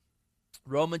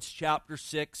Romans chapter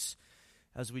 6,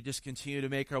 as we just continue to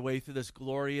make our way through this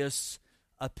glorious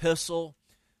epistle.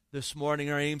 This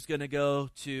morning our aim's going to go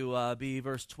to be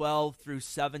verse 12 through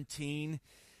 17,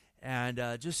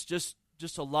 and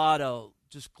just a lot of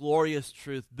just glorious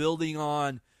truth, building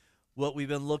on what we've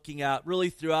been looking at really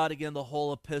throughout, again, the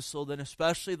whole epistle, then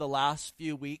especially the last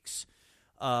few weeks.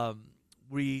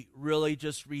 We really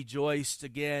just rejoiced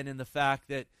again in the fact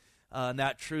that, and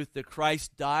that truth that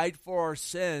Christ died for our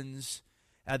sins,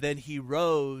 and then he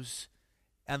rose,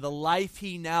 and the life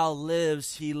he now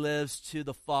lives, he lives to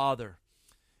the Father.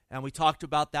 And we talked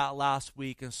about that last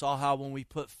week and saw how when we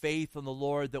put faith in the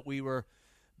Lord that we were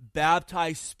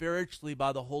baptized spiritually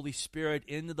by the Holy Spirit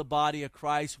into the body of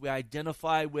Christ. We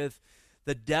identify with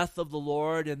the death of the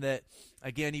Lord, and that,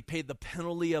 again, he paid the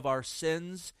penalty of our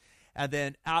sins. And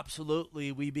then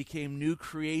absolutely we became new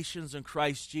creations in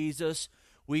Christ Jesus.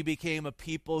 We became a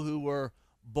people who were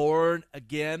born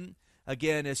again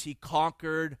as he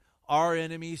conquered our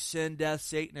enemies, sin, death,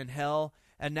 Satan, and hell.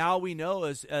 And now we know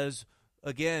as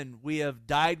again, we have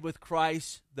died with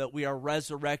Christ, that we are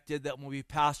resurrected, that when we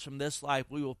pass from this life,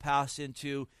 we will pass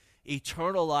into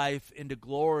eternal life, into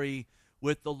glory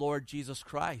with the Lord Jesus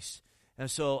Christ.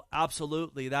 And so,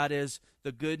 absolutely, that is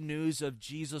the good news of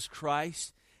Jesus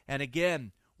Christ. And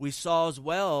again, we saw as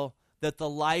well that the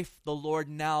life the Lord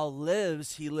now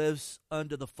lives, he lives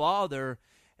unto the Father.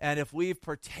 And if we've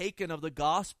partaken of the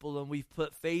gospel and we've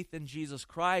put faith in Jesus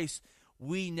Christ,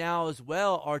 we now as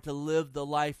well are to live the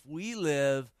life we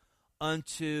live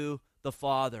unto the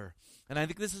Father. And I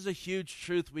think this is a huge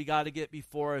truth we got to get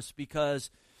before us,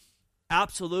 because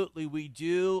absolutely we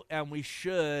do and we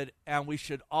should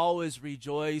always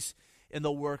rejoice in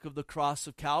the work of the cross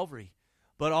of Calvary.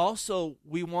 But also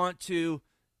we want to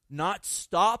not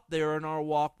stop there in our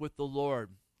walk with the Lord.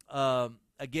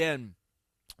 Again,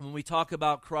 when we talk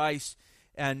about Christ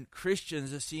and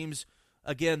Christians, it seems,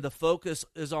 again, the focus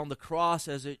is on the cross,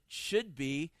 as it should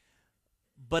be.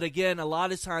 But again, a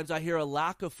lot of times I hear a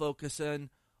lack of focus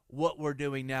in what we're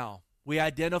doing now. We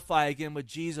identify again with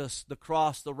Jesus, the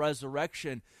cross, the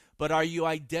resurrection. But are you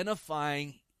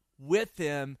identifying with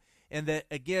him, and that,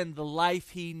 again, the life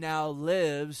he now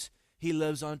lives, he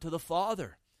lives unto the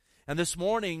Father? And this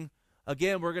morning,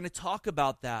 again, we're going to talk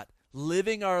about that.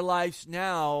 Living our lives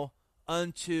now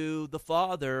unto the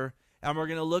Father. And we're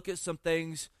going to look at some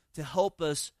things to help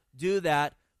us do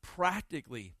that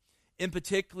practically, in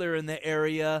particular in the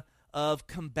area of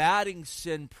combating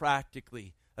sin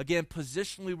practically. Again,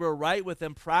 positionally we're right with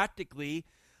him. Practically,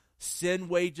 sin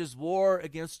wages war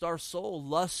against our soul,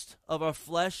 lust of our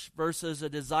flesh versus a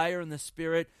desire in the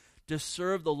Spirit to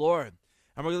serve the Lord.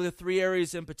 And we're going to look at three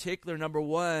areas in particular. Number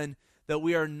one, that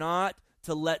we are not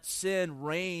to let sin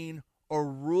reign or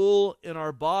rule in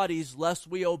our bodies lest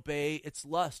we obey its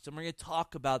lust. And we're going to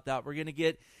talk about that. We're going to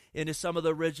get into some of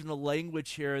the original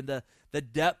language here and the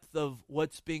depth of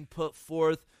what's being put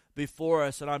forth before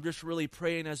us. And I'm just really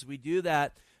praying as we do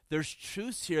that, there's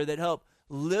truths here that help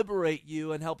liberate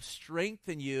you and help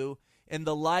strengthen you in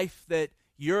the life that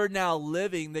you're now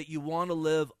living, that you want to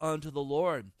live unto the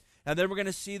Lord. And then we're going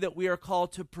to see that we are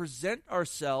called to present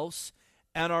ourselves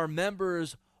and our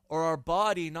members or our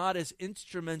body not as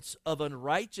instruments of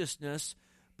unrighteousness,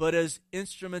 but as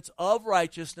instruments of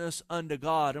righteousness unto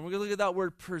God. And we're going to look at that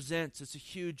word presents. It's a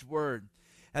huge word.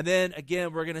 And then,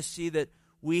 again, we're going to see that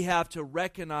we have to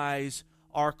recognize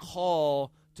our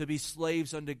call to be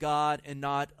slaves unto God and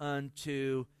not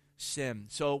unto sin.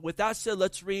 So with that said,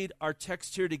 let's read our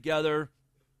text here together,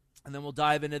 and then we'll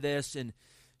dive into this and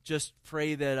just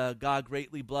pray that God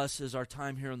greatly blesses our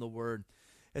time here in the Word.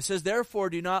 It says, "Therefore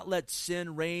do not let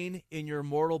sin reign in your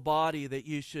mortal body, that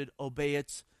you should obey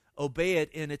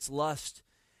it in its lust.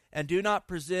 And do not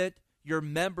present your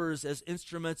members as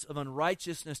instruments of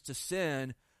unrighteousness to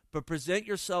sin, but present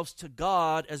yourselves to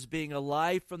God as being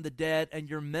alive from the dead, and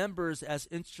your members as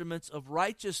instruments of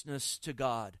righteousness to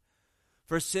God.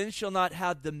 For sin shall not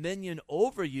have dominion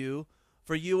over you,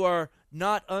 for you are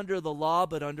not under the law,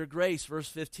 but under grace." Verse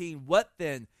 15, "What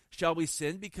then? Shall we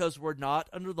sin because we're not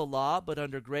under the law, but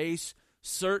under grace?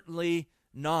 Certainly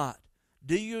not.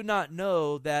 Do you not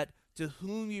know that to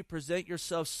whom you present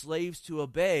yourselves slaves to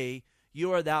obey,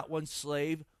 you are that one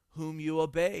slave whom you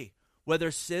obey,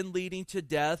 whether sin leading to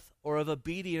death or of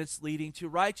obedience leading to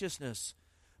righteousness?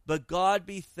 But God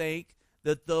be thanked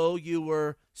that though you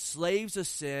were slaves of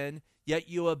sin, yet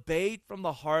you obeyed from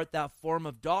the heart that form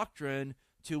of doctrine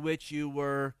to which you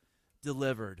were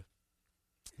delivered."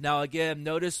 Now again,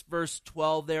 notice verse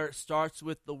 12 there. It starts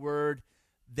with the word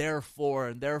therefore.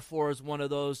 And therefore is one of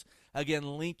those, again,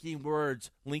 linking words,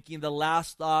 linking the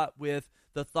last thought with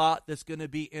the thought that's going to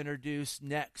be introduced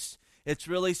next. It's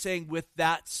really saying with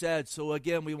that said. So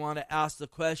again, we want to ask the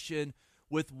question,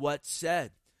 with what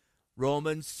said?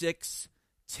 Romans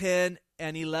 6:10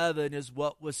 and 11 is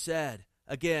what was said.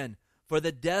 Again, for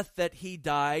the death that he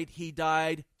died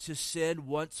to sin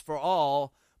once for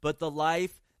all, but the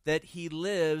life that he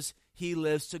lives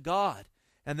to God.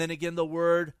 And then again, the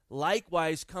word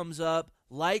likewise comes up.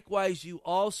 Likewise, you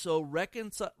also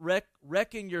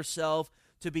reckon yourself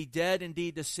to be dead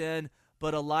indeed to sin,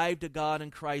 but alive to God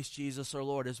in Christ Jesus our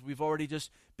Lord. As we've already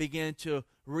just begun to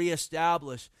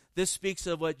reestablish, this speaks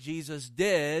of what Jesus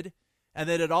did, and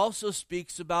then it also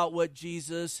speaks about what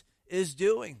Jesus is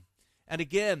doing. And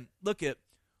again,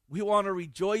 we want to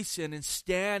rejoice in and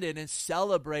stand in and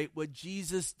celebrate what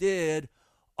Jesus did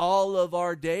all of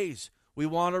our days. We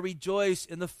want to rejoice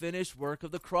in the finished work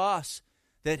of the cross,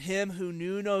 that him who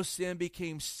knew no sin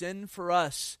became sin for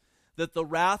us, that the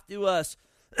wrath due us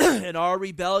and our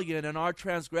rebellion and our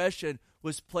transgression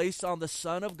was placed on the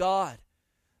Son of God,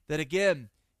 that again,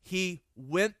 he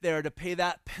went there to pay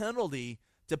that penalty,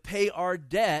 to pay our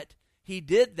debt. He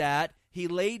did that. He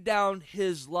laid down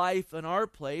his life in our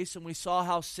place, and we saw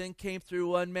how sin came through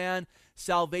one man,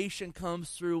 salvation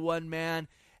comes through one man,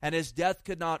 and his death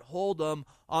could not hold him.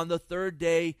 On the third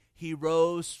day, he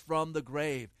rose from the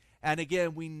grave. And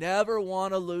again, we never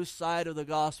want to lose sight of the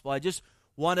gospel. I just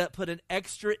want to put an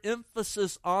extra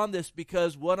emphasis on this,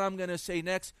 because what I'm going to say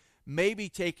next may be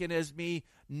taken as me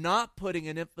not putting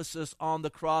an emphasis on the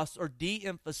cross or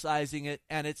de-emphasizing it,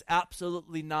 and it's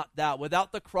absolutely not that.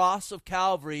 Without the cross of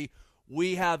Calvary,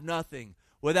 we have nothing.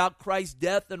 Without Christ's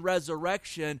death and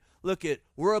resurrection,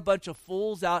 we're a bunch of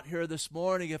fools out here this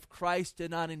morning if Christ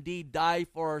did not indeed die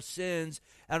for our sins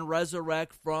and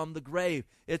resurrect from the grave.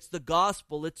 It's the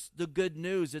gospel. It's the good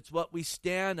news. It's what we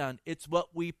stand on. It's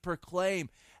what we proclaim.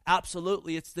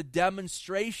 Absolutely. It's the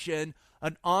demonstration,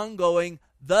 the ongoing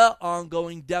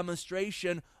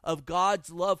demonstration of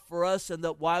God's love for us, and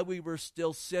that while we were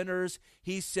still sinners,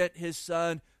 he sent his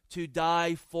Son to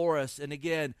die for us. And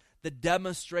again, the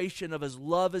demonstration of his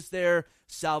love is there.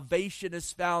 Salvation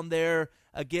is found there.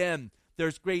 Again,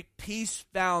 there's great peace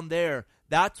found there.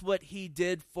 That's what he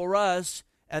did for us.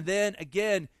 And then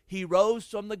again, he rose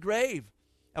from the grave.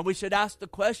 And we should ask the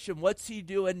question, what's he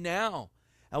doing now?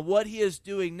 And what he is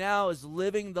doing now is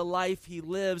living the life he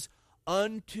lives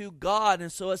unto God.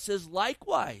 And so it says,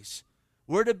 likewise,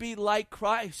 we're to be like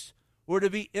Christ. We're to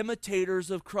be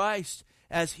imitators of Christ.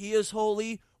 As he is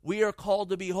holy, we are called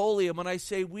to be holy. And when I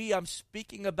say we, I'm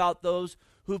speaking about those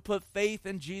who put faith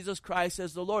in Jesus Christ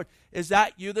as the Lord. Is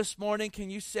that you this morning? Can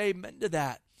you say amen to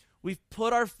that? We've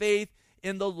put our faith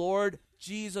in the Lord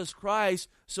Jesus Christ.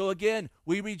 So again,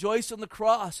 we rejoice on the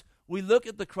cross. We look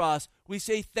at the cross. We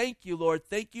say, thank you, Lord.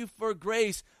 Thank you for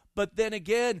grace. But then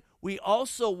again, we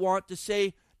also want to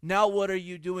say, now what are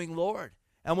you doing, Lord?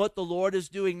 And what the Lord is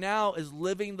doing now is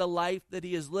living the life that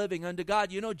he is living unto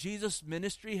God. You know, Jesus'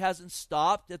 ministry hasn't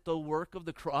stopped at the work of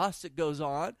the cross. It goes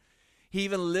on. He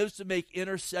even lives to make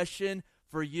intercession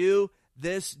for you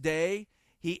this day.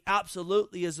 He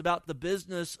absolutely is about the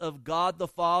business of God the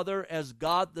Father as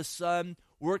God the Son,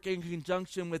 working in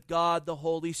conjunction with God the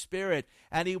Holy Spirit.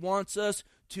 And he wants us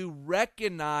to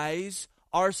recognize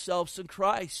ourselves in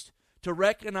Christ, to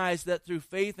recognize that through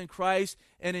faith in Christ,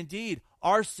 and indeed,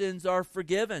 our sins are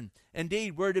forgiven.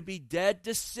 Indeed, we're to be dead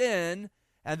to sin,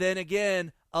 and then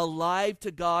again, alive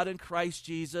to God in Christ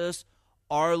Jesus,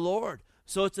 our Lord.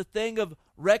 So it's a thing of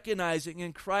recognizing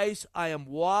in Christ, I am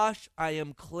washed, I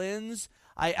am cleansed,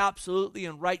 I absolutely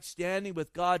in right standing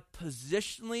with God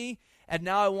positionally, and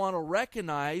now I want to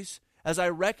recognize, as I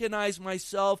recognize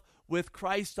myself with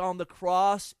Christ on the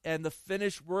cross and the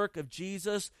finished work of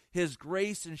Jesus, his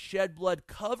grace and shed blood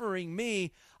covering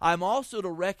me, I'm also to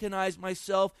recognize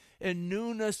myself in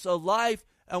newness of life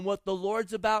and what the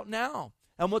Lord's about now.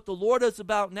 And what the Lord is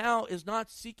about now is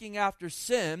not seeking after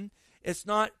sin, it's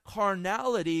not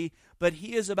carnality, but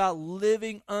he is about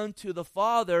living unto the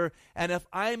Father. And if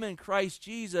I'm in Christ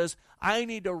Jesus, I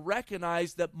need to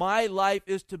recognize that my life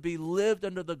is to be lived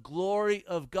under the glory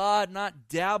of God, not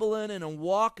dabbling and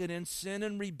walking in sin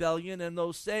and rebellion and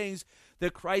those things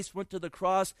that Christ went to the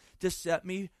cross to set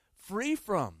me free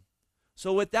from.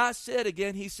 So with that said,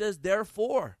 again, he says,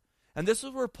 therefore, and this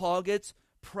is where Paul gets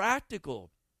practical.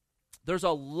 There's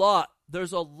a lot,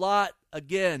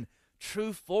 again,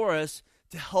 true for us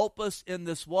to help us in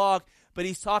this walk, but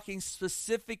he's talking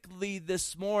specifically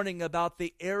this morning about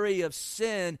the area of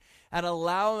sin and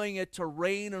allowing it to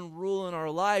reign and rule in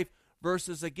our life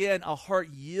versus, again, a heart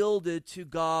yielded to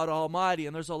God Almighty.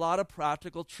 And there's a lot of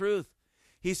practical truth.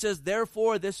 He says,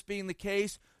 therefore, this being the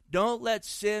case, don't let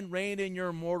sin reign in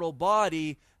your mortal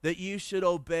body, that you should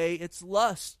obey its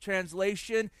lust.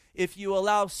 Translation, if you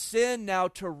allow sin now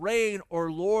to reign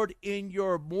or lord in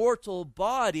your mortal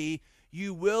body,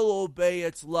 you will obey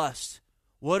its lust.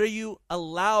 What are you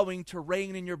allowing to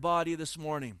reign in your body this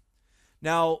morning?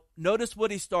 Now, notice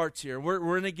what he starts here. We're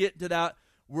going to get to that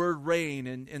word reign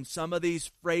and some of these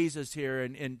phrases here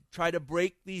and try to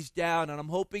break these down. And I'm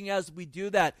hoping as we do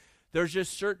that, there's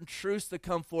just certain truths that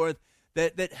come forth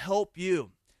that help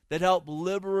you, that help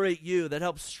liberate you, that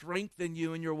help strengthen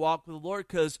you in your walk with the Lord.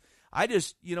 Because I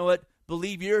just,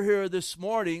 believe you're here this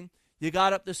morning. You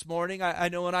got up this morning. I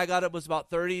know when I got up it was about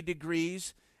 30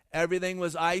 degrees. Everything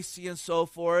was icy and so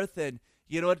forth. And,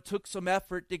 it took some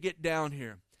effort to get down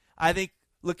here. I think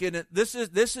looking at this is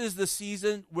the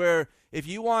season where if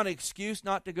you want an excuse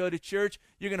not to go to church,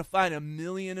 you're going to find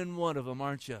 1,000,001 of them,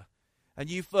 aren't you? And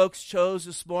you folks chose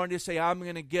this morning to say, I'm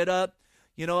going to get up.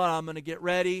 You know what? I'm going to get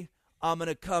ready. I'm going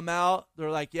to come out. They're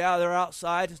like, yeah, they're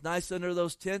outside. It's nice under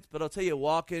those tents. But I'll tell you,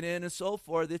 walking in and so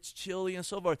forth, it's chilly and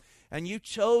so forth. And you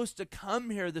chose to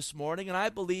come here this morning. And I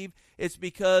believe it's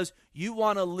because you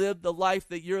want to live the life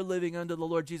that you're living under the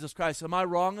Lord Jesus Christ. Am I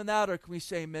wrong in that? Or can we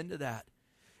say amen to that?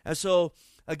 And so,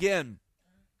 again,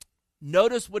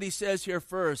 notice what he says here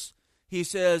first. He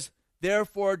says,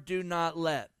 therefore do not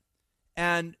let.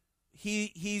 And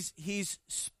he's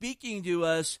speaking to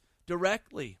us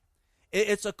directly.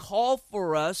 It's a call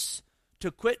for us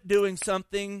to quit doing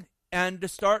something and to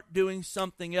start doing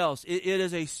something else. It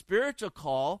is a spiritual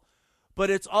call,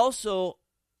 but it's also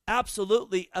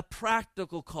absolutely a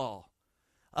practical call.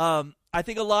 I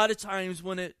think a lot of times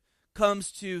when it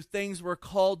comes to things we're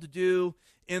called to do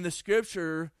in the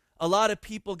Scripture, a lot of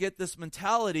people get this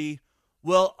mentality,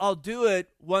 well, I'll do it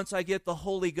once I get the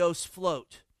Holy Ghost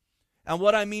float. And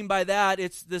what I mean by that,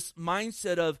 it's this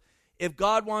mindset of, if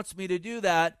God wants me to do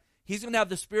that, He's going to have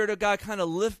the Spirit of God kind of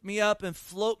lift me up and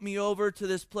float me over to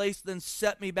this place, then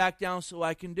set me back down so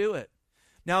I can do it.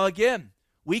 Now again,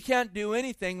 we can't do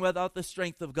anything without the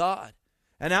strength of God.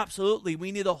 And absolutely,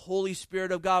 we need the Holy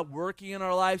Spirit of God working in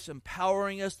our lives,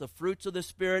 empowering us, the fruits of the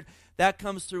Spirit. That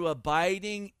comes through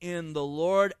abiding in the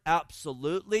Lord,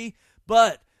 absolutely.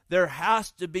 But there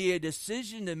has to be a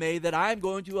decision to make that I'm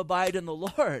going to abide in the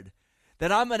Lord.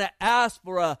 That I'm going to ask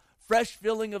for a fresh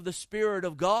filling of the Spirit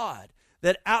of God.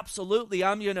 That absolutely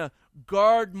I'm going to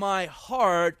guard my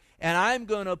heart and I'm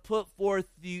going to put forth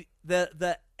the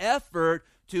effort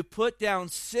to put down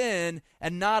sin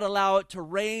and not allow it to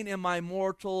reign in my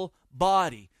mortal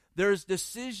body. There's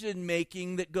decision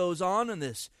making that goes on in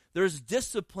this. There's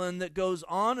discipline that goes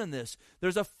on in this.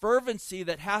 There's a fervency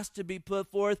that has to be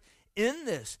put forth in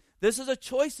this. This is a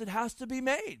choice that has to be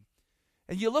made.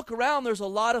 And you look around, there's a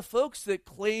lot of folks that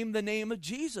claim the name of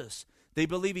Jesus. They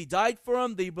believe He died for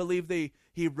them. They believe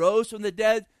He rose from the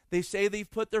dead. They say they've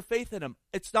put their faith in Him.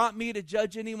 It's not me to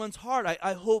judge anyone's heart.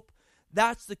 I hope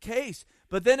that's the case.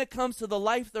 But then it comes to the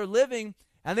life they're living,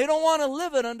 and they don't want to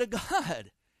live it unto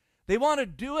God. They want to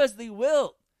do as they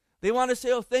will. They want to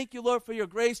say, oh, thank you, Lord, for your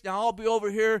grace. Now I'll be over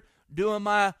here doing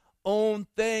my own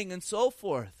thing and so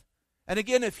forth. And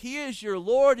again, if He is your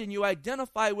Lord and you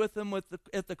identify with Him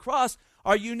at the cross,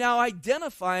 are you now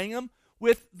identifying Him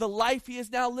with the life He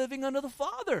is now living under the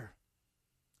Father?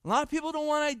 A lot of people don't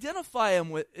want to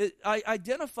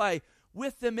identify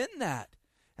with them in that.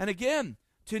 And again,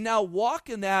 to now walk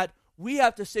in that, we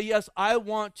have to say, yes, I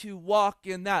want to walk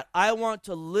in that. I want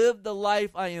to live the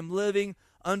life I am living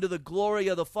under the glory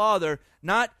of the Father.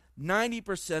 Not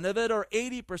 90% of it or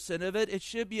 80% of it. It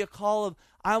should be a call of,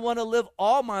 I want to live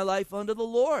all my life under the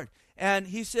Lord. And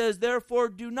He says, therefore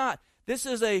do not. This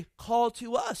is a call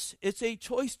to us. It's a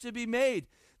choice to be made.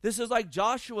 This is like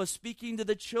Joshua speaking to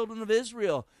the children of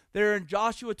Israel. There in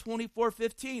Joshua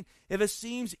 24:15. If it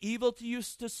seems evil to you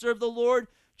to serve the Lord,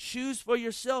 choose for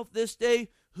yourself this day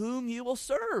whom you will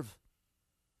serve.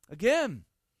 Again,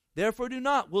 therefore do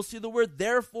not. We'll see the word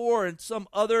therefore and some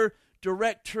other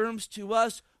direct terms to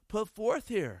us put forth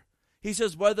here. He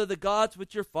says, whether the gods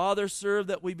which your fathers served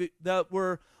that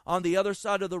were on the other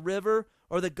side of the river,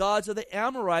 or the gods of the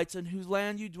Amorites in whose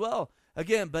land you dwell.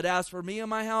 Again, but as for me and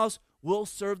my house, we'll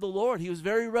serve the Lord. He was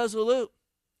very resolute.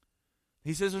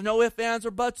 He says there's no ifs, ands,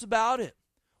 or buts about it.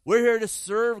 We're here to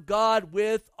serve God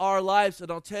with our lives. And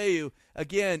I'll tell you,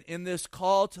 again, in this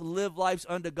call to live lives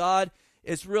unto God,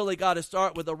 it's really got to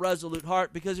start with a resolute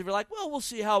heart. Because if you're like, well, we'll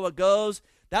see how it goes,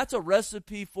 that's a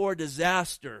recipe for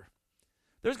disaster.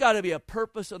 There's got to be a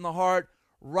purpose in the heart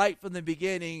right from the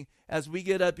beginning as we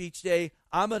get up each day.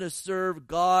 I'm going to serve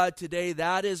God today.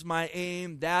 That is my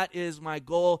aim. That is my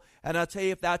goal. And I'll tell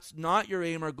you, if that's not your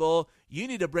aim or goal, you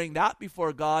need to bring that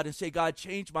before God and say, God,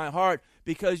 change my heart,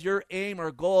 because your aim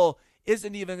or goal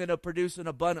isn't even going to produce an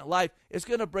abundant life. It's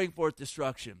going to bring forth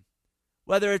destruction.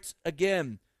 Whether it's,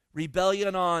 again,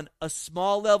 rebellion on a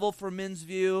small level for men's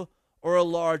view or a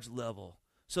large level.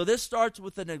 So this starts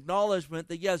with an acknowledgement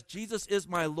that, yes, Jesus is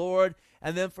my Lord.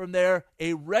 And then from there,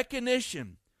 a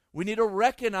recognition. We need to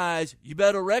recognize, you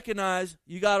got to recognize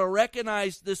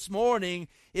this morning,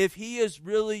 if he is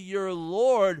really your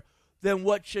Lord, then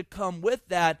what should come with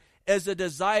that is a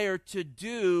desire to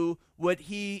do what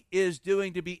he is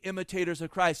doing, to be imitators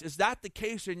of Christ. Is that the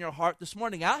case in your heart this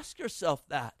morning? Ask yourself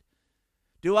that.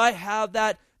 Do I have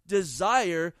that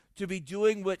desire to be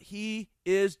doing what he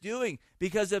is doing?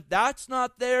 Because if that's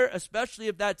not there, especially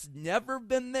if that's never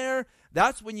been there,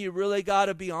 that's when you really got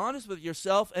to be honest with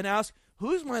yourself and ask,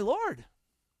 who's my Lord?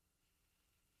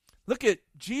 Look at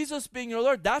Jesus being your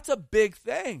Lord. That's a big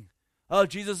thing. Oh,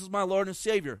 Jesus is my Lord and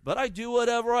Savior, but I do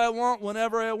whatever I want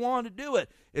whenever I want to do it.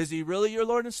 Is he really your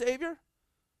Lord and Savior?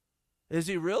 Is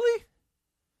he really?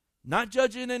 Not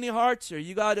judging any hearts here.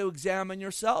 You got to examine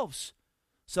yourselves.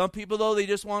 Some people, though, they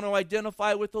just want to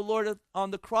identify with the Lord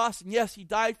on the cross. And yes, he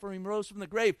died for him, rose from the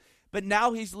grave. But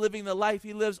now he's living the life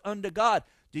he lives unto God.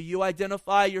 Do you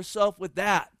identify yourself with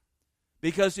that?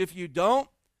 Because if you don't,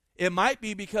 it might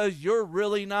be because you're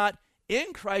really not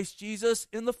in Christ Jesus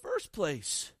in the first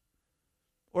place.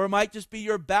 Or it might just be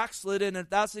you're backslidden. And if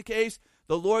that's the case,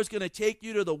 the Lord's going to take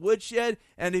you to the woodshed.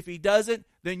 And if he doesn't,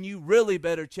 then you really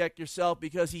better check yourself,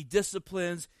 because he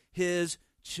disciplines his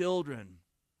children.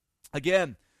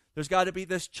 Again, there's got to be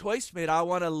this choice made. I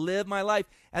want to live my life.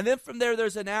 And then from there,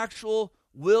 there's an actual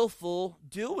willful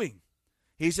doing.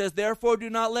 He says, therefore, do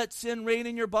not let sin reign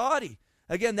in your body.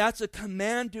 Again, that's a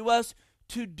command to us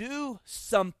to do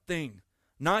something,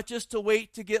 not just to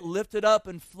wait to get lifted up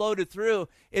and floated through.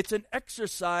 It's an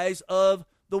exercise of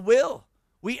the will.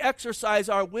 We exercise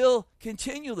our will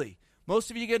continually. Most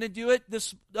of you are going to do it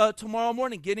this tomorrow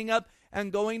morning, getting up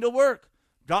and going to work,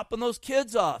 dropping those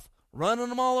kids off, running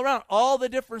them all around, all the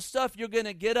different stuff you're going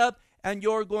to get up and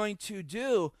you're going to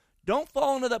do. Don't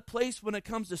fall into that place when it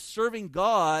comes to serving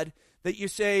God that you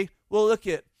say, well, look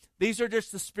it, these are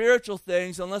just the spiritual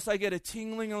things. Unless I get a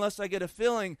tingling, unless I get a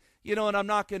feeling, and I'm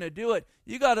not going to do it.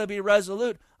 You got to be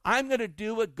resolute. I'm going to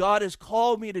do what God has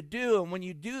called me to do. And when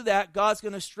you do that, God's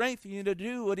going to strengthen you to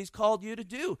do what he's called you to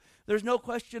do. There's no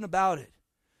question about it.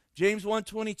 James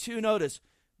 1:22, notice,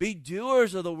 be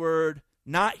doers of the word,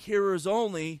 not hearers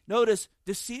only. Notice,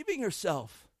 deceiving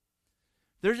yourself.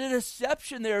 There's a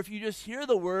deception there if you just hear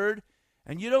the word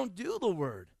and you don't do the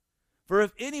word. For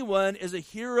if anyone is a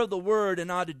hearer of the word and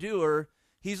not a doer,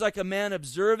 he's like a man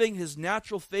observing his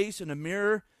natural face in a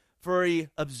mirror. For he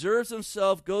observes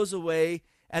himself, goes away,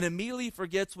 and immediately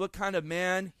forgets what kind of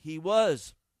man he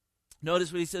was.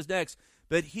 Notice what he says next.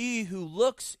 But he who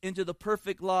looks into the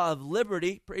perfect law of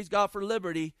liberty, praise God for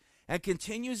liberty, and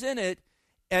continues in it,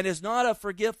 and is not a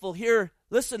forgetful hearer,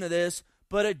 listen to this,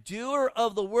 but a doer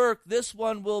of the work, this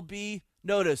one will be,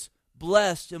 notice,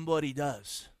 blessed in what he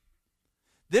does.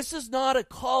 This is not a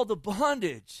call to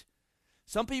bondage.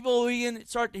 Some people, we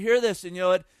start to hear this, and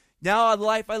now the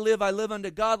life I live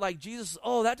unto God like Jesus.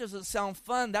 Oh, that doesn't sound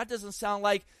fun. That doesn't sound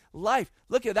like life.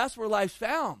 Look, that's where life's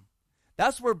found.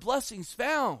 That's where blessing's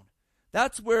found.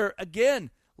 That's where, again,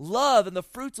 love and the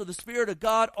fruits of the Spirit of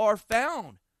God are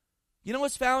found. You know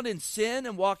what's found in sin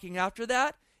and walking after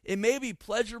that? It may be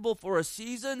pleasurable for a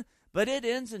season, but it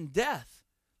ends in death.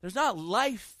 There's not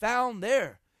life found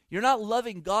there. You're not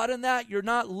loving God in that. You're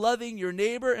not loving your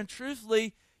neighbor. And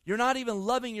truthfully, you're not even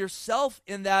loving yourself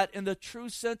in that, in the true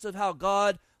sense of how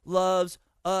God loves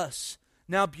us.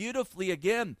 Now, beautifully,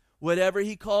 again, whatever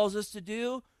he calls us to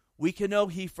do, we can know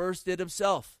he first did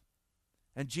himself.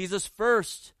 And Jesus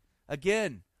first,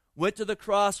 again, went to the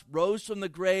cross, rose from the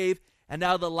grave, and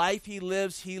now the life he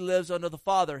lives unto the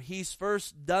Father. He's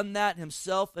first done that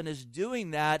himself and is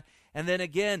doing that. And then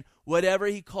again, whatever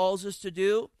he calls us to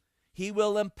do, he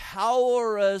will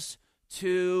empower us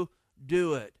to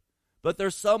do it. But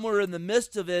there's somewhere in the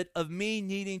midst of it, of me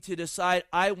needing to decide,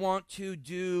 I want to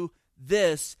do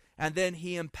this, and then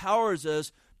he empowers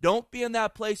us. Don't be in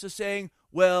that place of saying,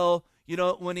 well,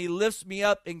 when he lifts me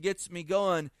up and gets me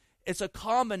going, it's a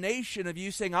combination of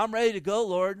you saying, I'm ready to go,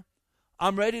 Lord.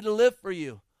 I'm ready to live for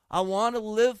you. I want to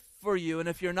live for you. And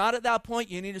if you're not at that point,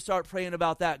 you need to start praying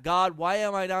about that. God, why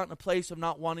am I not in a place of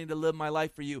not wanting to live my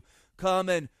life for you? Come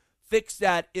and fix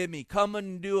that in me. Come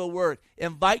and do a work.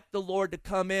 Invite the Lord to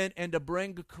come in and to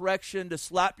bring a correction, to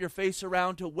slap your face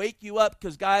around, to wake you up.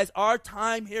 Because, guys, our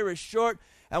time here is short,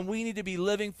 and we need to be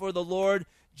living for the Lord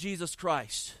Jesus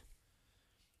Christ.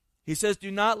 He says,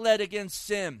 do not let again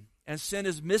sin. And sin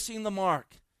is missing the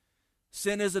mark.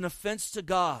 Sin is an offense to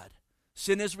God.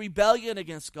 Sin is rebellion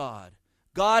against God.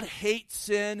 God hates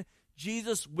sin.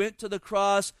 Jesus went to the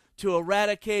cross to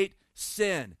eradicate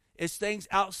sin. It's things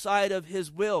outside of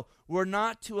his will. We're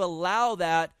not to allow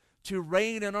that to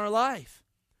reign in our life.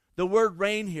 The word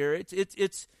reign here,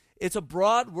 it's a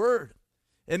broad word.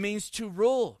 It means to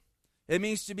rule. It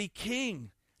means to be king,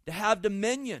 to have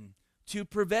dominion, to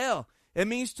prevail. It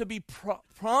means to be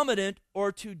prominent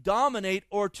or to dominate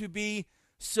or to be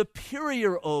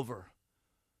superior over.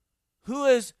 Who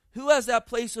has that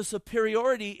place of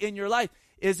superiority in your life?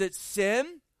 Is it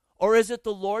sin or is it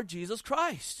the Lord Jesus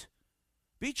Christ?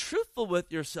 Be truthful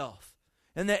with yourself.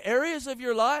 In the areas of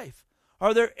your life,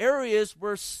 are there areas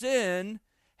where sin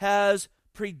has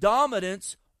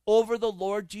predominance over the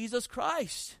Lord Jesus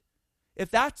Christ? If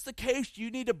that's the case,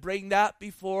 you need to bring that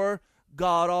before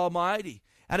God Almighty.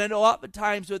 And I know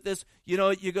oftentimes with this,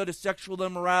 you go to sexual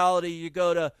immorality, you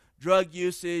go to drug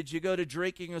usage, you go to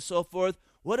drinking and so forth.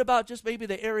 What about just maybe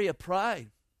the area of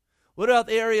pride? What about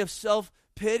the area of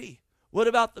self-pity? What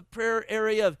about the prayer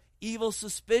area of evil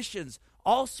suspicions?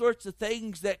 All sorts of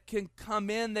things that can come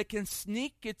in, that can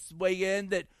sneak its way in,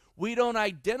 that we don't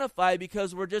identify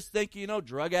because we're just thinking,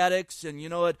 drug addicts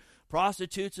and,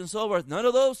 prostitutes and so forth. None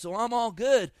of those, so I'm all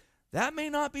good. That may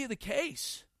not be the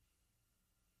case.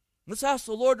 Let's ask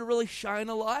the Lord to really shine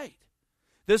a light.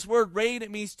 This word reign,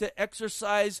 it means to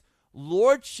exercise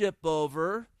lordship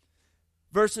over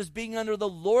versus being under the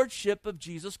lordship of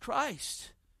Jesus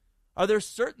Christ. Are there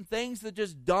certain things that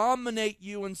just dominate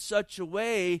you in such a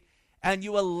way and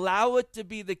you allow it to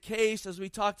be the case, as we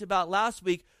talked about last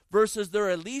week, versus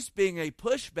there at least being a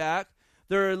pushback,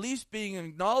 there at least being an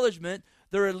acknowledgement,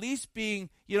 there at least being,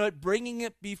 bringing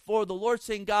it before the Lord,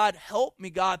 saying, God, help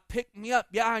me, God, pick me up.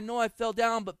 Yeah, I know I fell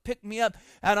down, but pick me up,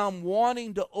 and I'm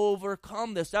wanting to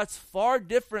overcome this. That's far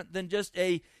different than just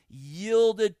a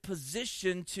yielded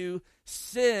position to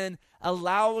sin,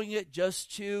 allowing it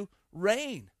just to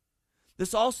reign.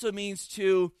 This also means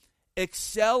to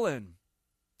excel in,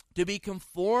 to be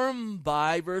conformed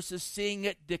by versus seeing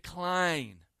it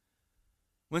decline.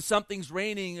 When something's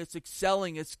reigning, it's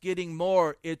excelling, it's getting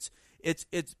more, it's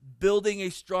building a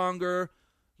stronger,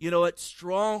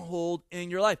 stronghold in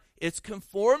your life. It's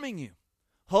conforming you.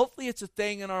 Hopefully it's a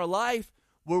thing in our life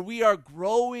where we are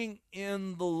growing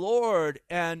in the Lord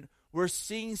and we're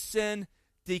seeing sin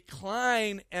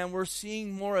decline and we're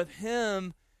seeing more of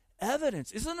Him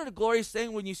evidence. Isn't it a glorious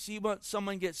thing when you see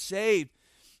someone get saved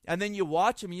and then you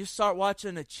watch them and you start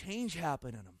watching a change happen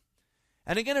in them?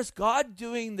 And again, it's God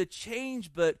doing the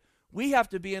change, but we have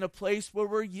to be in a place where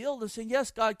we're yielding, saying,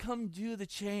 yes, God, come do the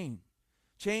change.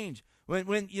 When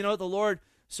the Lord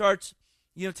starts,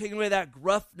 taking away that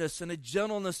gruffness and a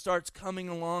gentleness starts coming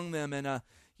along them, and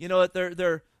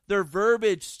their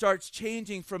verbiage starts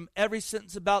changing from every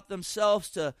sentence about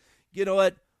themselves to,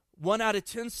 1 out of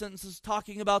 10 sentences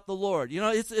talking about the Lord.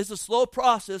 It's a slow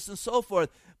process and so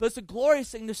forth, but it's a glorious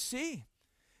thing to see.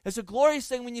 It's a glorious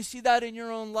thing when you see that in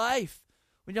your own life,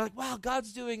 when you're like, wow,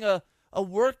 God's doing a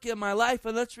work in my life.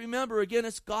 And let's remember, again,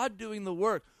 it's God doing the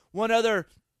work. One other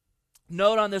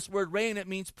note on this word reign, it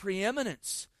means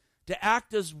preeminence, to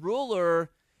act as ruler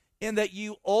in that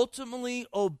you ultimately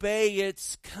obey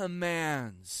its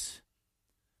commands.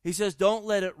 He says, don't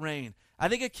let it reign. I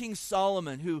think of King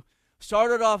Solomon, who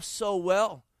started off so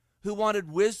well, who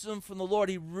wanted wisdom from the Lord.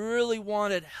 He really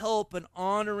wanted help in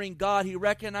honoring God. He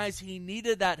recognized he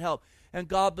needed that help, and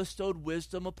God bestowed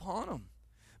wisdom upon him.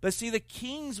 But see, the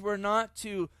kings were not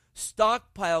to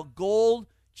stockpile gold,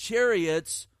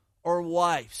 chariots, or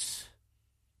wives.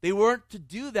 They weren't to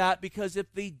do that, because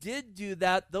if they did do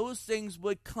that, those things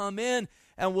would come in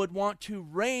and would want to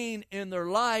reign in their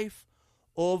life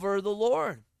over the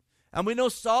Lord. And we know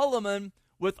Solomon,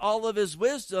 with all of his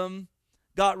wisdom,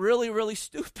 got really, really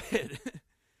stupid.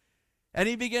 And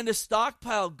he began to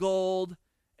stockpile gold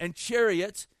and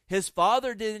chariots. His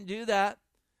father didn't do that.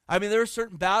 I mean, there are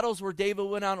certain battles where David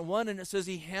went out and won, and it says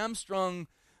he hamstrung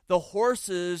the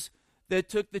horses that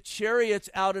took the chariots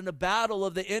out in a battle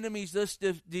of the enemies this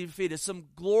defeated. Some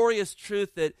glorious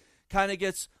truth that kind of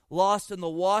gets lost in the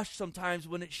wash sometimes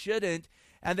when it shouldn't.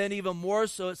 And then even more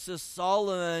so, it says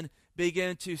Solomon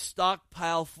began to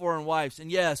stockpile foreign wives.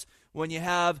 And yes, when you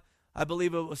have, I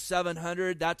believe it was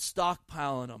 700, that's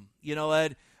stockpiling them.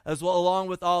 As well, along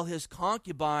with all his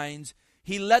concubines,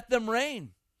 he let them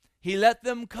reign. He let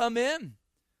them come in.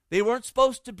 They weren't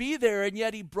supposed to be there, and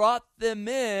yet he brought them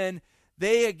in.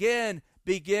 They again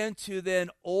began to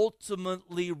then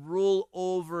ultimately rule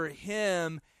over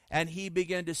him, and he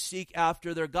began to seek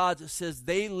after their gods. It says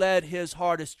they led his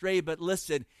heart astray, but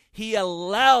listen, he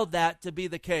allowed that to be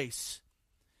the case.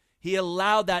 He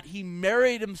allowed that. He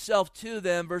married himself to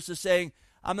them versus saying,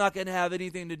 I'm not going to have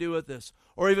anything to do with this.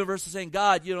 Or even versus saying,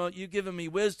 God, you've given me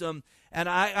wisdom, and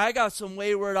I got some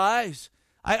wayward eyes.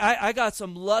 I got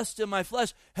some lust in my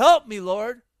flesh. Help me,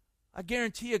 Lord. I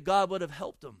guarantee you God would have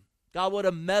helped him. God would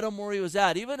have met him where he was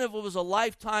at. Even if it was a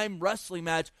lifetime wrestling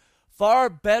match, far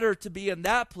better to be in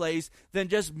that place than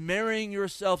just marrying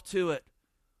yourself to it.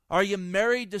 Are you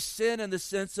married to sin in the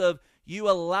sense of you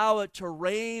allow it to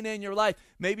reign in your life?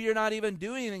 Maybe you're not even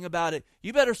doing anything about it.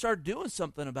 You better start doing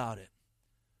something about it.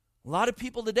 A lot of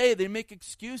people today, they make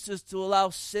excuses to allow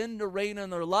sin to reign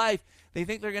in their life. They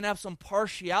think they're going to have some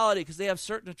partiality because they have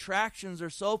certain attractions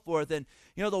or so forth. And,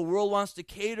 the world wants to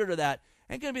cater to that.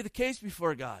 Ain't going to be the case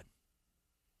before God.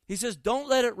 He says, don't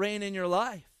let it reign in your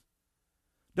life.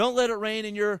 Don't let it reign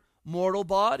in your mortal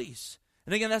bodies.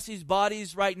 And again, that's these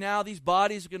bodies right now. These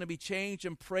bodies are going to be changed,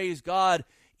 and praise God,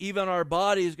 even our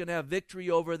body is going to have victory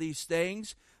over these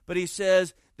things. But he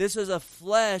says, this is a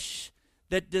flesh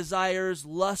that desires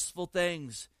lustful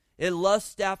things. It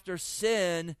lusts after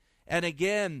sin, and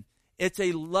again, it's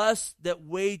a lust that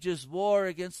wages war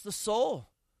against the soul.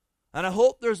 And I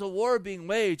hope there's a war being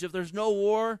waged. If there's no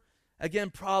war, again,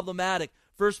 problematic.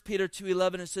 1 Peter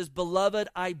 2:11, it says, Beloved,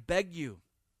 I beg you,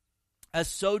 as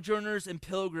sojourners and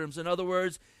pilgrims, in other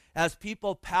words, as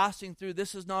people passing through,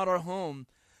 this is not our home,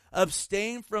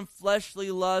 abstain from fleshly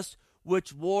lust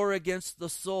which war against the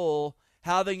soul,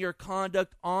 having your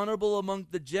conduct honorable among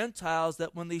the Gentiles,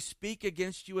 that when they speak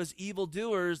against you as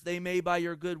evildoers, they may by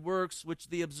your good works, which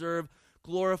they observe,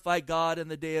 glorify God in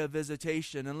the day of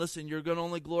visitation. And listen, you're going to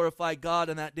only glorify God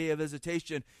in that day of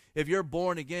visitation if you're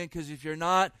born again, because if you're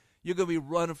not, you're going to be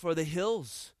running for the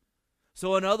hills.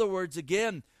 So in other words,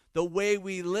 again, the way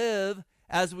we live,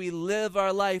 as we live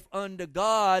our life unto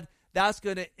God, that's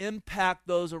going to impact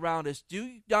those around us. Do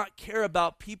you not care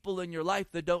about people in your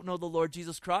life that don't know the Lord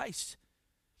Jesus Christ?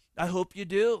 I hope you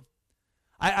do.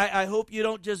 I hope you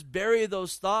don't just bury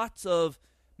those thoughts of,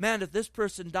 man, if this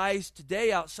person dies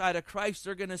today outside of Christ,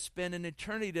 they're going to spend an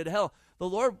eternity to hell.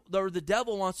 The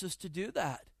devil wants us to do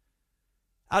that.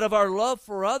 Out of our love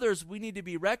for others, we need to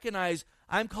be recognized,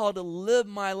 I'm called to live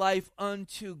my life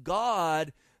unto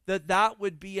God, that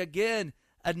would be, again,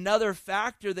 another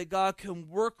factor that God can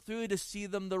work through to see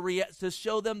them to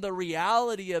show them the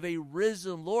reality of a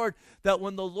risen Lord, that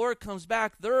when the Lord comes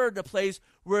back, they're in a place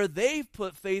where they've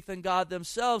put faith in God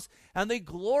themselves, and they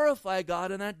glorify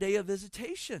God in that day of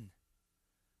visitation.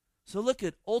 So look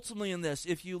at, ultimately in this,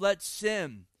 if you let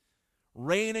sin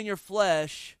reign in your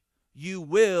flesh, you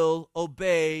will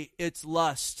obey its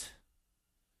lust.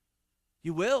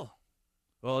 You will.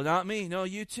 Well, not me. No,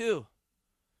 you too.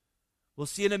 We'll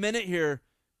see in a minute here.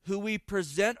 Who we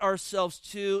present ourselves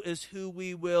to is who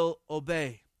we will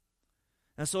obey.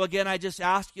 And so again, I just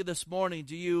ask you this morning,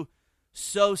 do you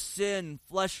sow sin,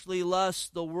 fleshly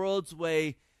lust, the world's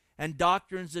way, and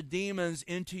doctrines of demons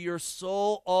into your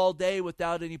soul all day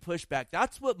without any pushback?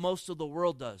 That's what most of the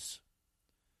world does.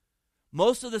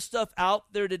 Most of the stuff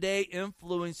out there today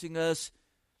influencing us,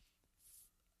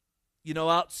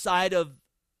 outside of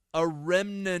a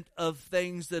remnant of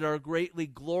things that are greatly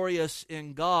glorious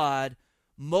in God,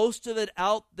 most of it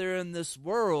out there in this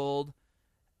world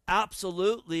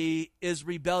absolutely is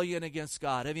rebellion against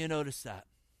God. Have you noticed that?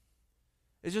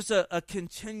 It's just a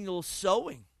continual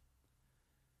sowing.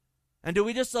 And do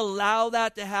we just allow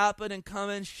that to happen and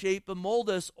come and shape and mold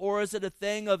us? Or is it a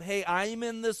thing of, hey, I'm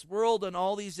in this world and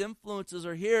all these influences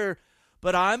are here,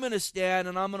 but I'm going to stand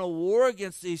and I'm going to war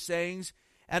against these things,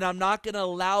 and I'm not going to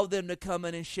allow them to come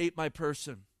in and shape my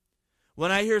person.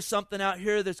 When I hear something out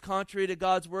here that's contrary to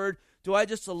God's word, do I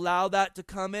just allow that to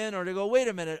come in, or to go, wait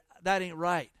a minute, that ain't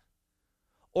right?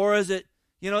 Or is it,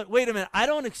 wait a minute, I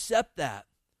don't accept that.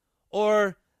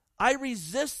 Or I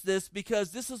resist this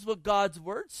because this is what God's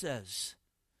word says.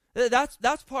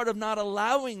 That's part of not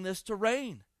allowing this to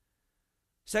reign.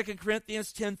 2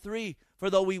 Corinthians 10:3,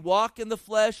 for though we walk in the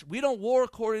flesh, we don't war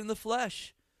according to the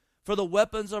flesh. For the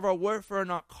weapons of our warfare are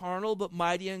not carnal, but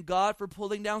mighty in God for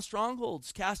pulling down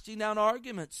strongholds, casting down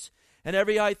arguments, and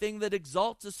every high thing that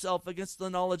exalts itself against the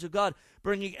knowledge of God,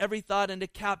 bringing every thought into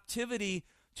captivity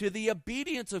to the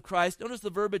obedience of Christ. Notice the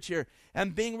verbiage here.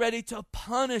 And being ready to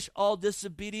punish all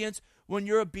disobedience when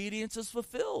your obedience is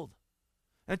fulfilled.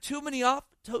 And too many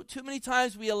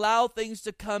times we allow things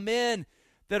to come in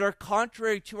that are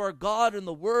contrary to our God and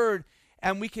the Word,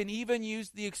 And we can even use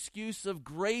the excuse of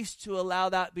grace to allow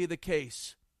that to be the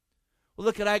case. Well,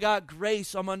 look, I got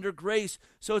grace. I'm under grace.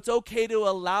 So it's okay to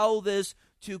allow this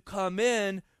to come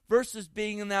in versus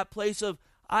being in that place of,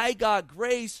 I got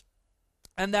grace.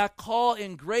 And that call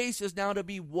in grace is now to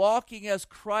be walking as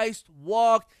Christ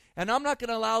walked. And I'm not going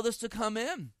to allow this to come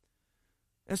in.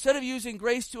 Instead of using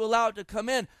grace to allow it to come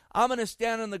in, I'm going to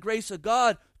stand on the grace of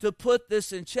God to put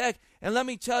this in check. And let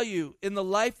me tell you, in the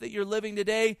life that you're living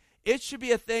today, it should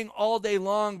be a thing all day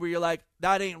long where you're like,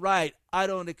 that ain't right. I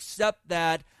don't accept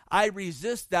that. I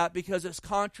resist that because it's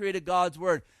contrary to God's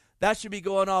word. That should be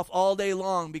going off all day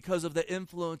long because of the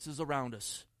influences around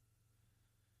us.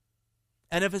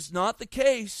 And if it's not the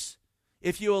case,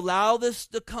 if you allow this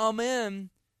to come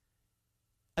in,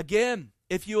 again,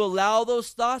 if you allow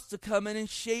those thoughts to come in and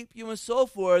shape you and so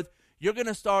forth, you're going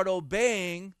to start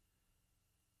obeying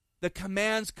the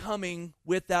commands coming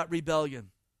with that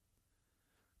rebellion.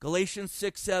 Galatians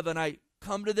 6:7, I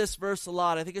come to this verse a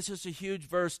lot. I think it's just a huge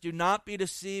verse. Do not be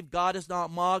deceived. God is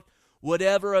not mocked.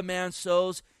 Whatever a man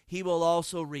sows, he will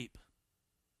also reap.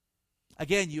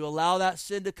 Again, you allow that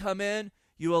sin to come in.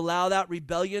 You allow that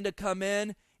rebellion to come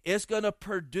in. It's going to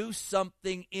produce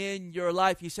something in your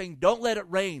life. He's saying, don't let it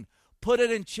reign. Put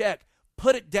it in check.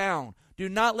 Put it down. Do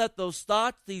not let those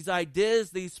thoughts, these ideas,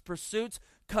 these pursuits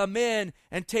come in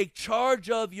and take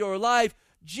charge of your life.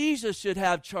 Jesus should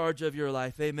have charge of your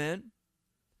life. Amen.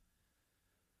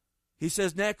 He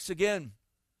says next again,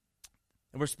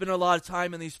 and we're spending a lot of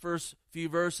time in these first few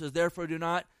verses, therefore do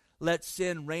not let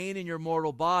sin reign in your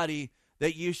mortal body,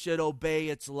 that you should obey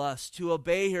its lust. To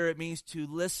obey here, it means to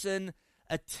listen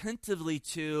attentively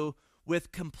to,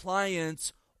 with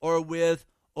compliance or with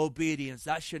obedience.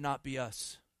 That should not be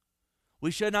us.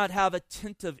 We should not have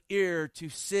attentive ear to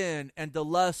sin and to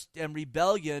lust and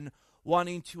rebellion,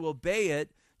 wanting to obey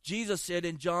it. Jesus said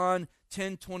in John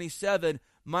 10:27,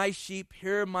 my sheep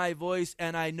hear my voice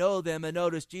and I know them. And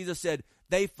notice Jesus said,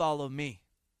 they follow me.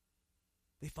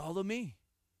 They follow me.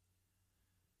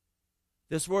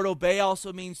 This word obey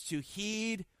also means to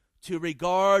heed, to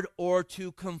regard, or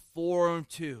to conform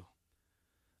to.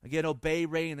 Again, obey,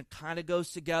 reign, it kind of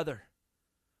goes together.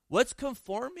 What's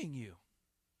conforming you?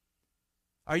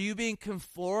 Are you being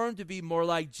conformed to be more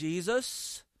like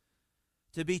Jesus?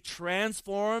 To be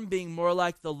transformed, being more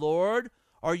like the Lord?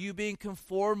 Are you being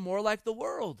conformed more like the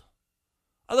world?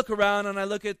 I look around and I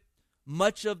look at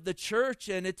much of the church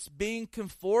and it's being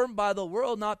conformed by the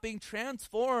world, not being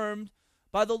transformed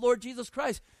by the Lord Jesus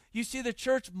Christ. You see the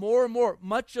church more and more,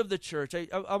 much of the church,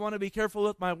 I want to be careful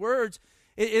with my words,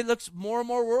 it looks more and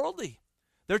more worldly.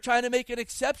 They're trying to make an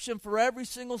exception for every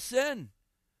single sin.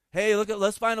 Hey,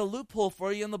 let's find a loophole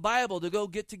for you in the Bible to go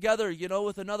get together,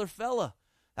 with another fella.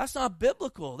 That's not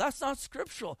biblical. That's not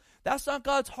scriptural. That's not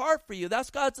God's heart for you.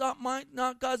 That's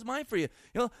not God's mind for you.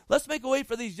 Let's make a way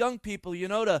for these young people,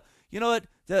 to get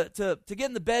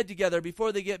in the bed together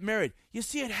before they get married. You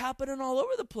see it happening all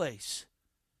over the place.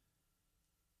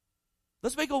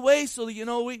 Let's make a way so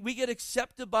that, we get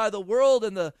accepted by the world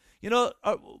and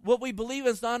what we believe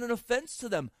is not an offense to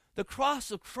them. The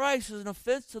cross of Christ is an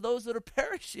offense to those that are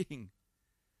perishing.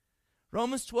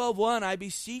 Romans 12:1, I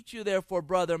beseech you therefore,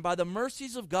 brethren, by the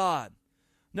mercies of God,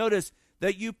 notice,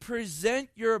 that you present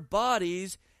your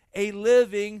bodies a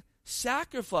living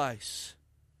sacrifice.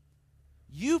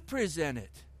 You present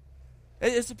it.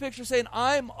 It's a picture saying,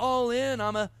 I'm all in.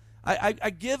 I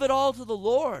give it all to the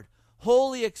Lord.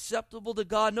 Holy, acceptable to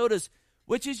God. Notice,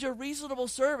 which is your reasonable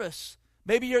service.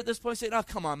 Maybe you're at this point saying, oh,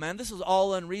 come on, man, this is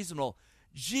all unreasonable.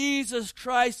 Jesus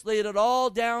Christ laid it all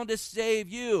down to save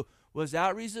you. Was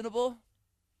that reasonable?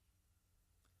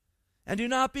 And do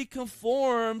not be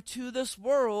conformed to this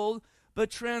world, but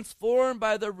transformed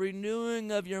by the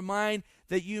renewing of your mind,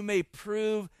 that you may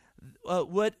prove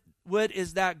what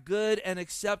is that good and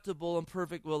acceptable and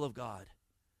perfect will of God.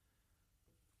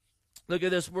 Look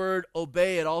at this word,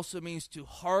 obey. It also means to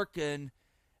hearken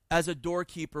as a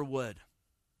doorkeeper would.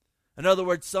 In other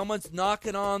words, someone's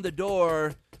knocking on the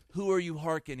door. Who are you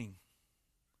hearkening?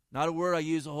 Not a word I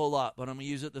use a whole lot, but I'm going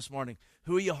to use it this morning.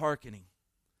 Who are you hearkening?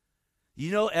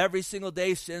 Every single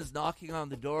day sin's knocking on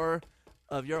the door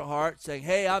of your heart saying,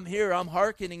 hey, I'm here. I'm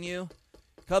hearkening you.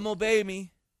 Come obey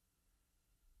me.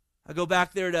 I go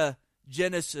back there to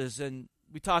Genesis, and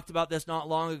we talked about this not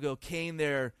long ago. Cain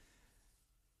there,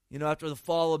 after the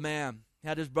fall of man,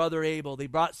 had his brother Abel. They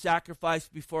brought sacrifice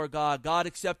before God. God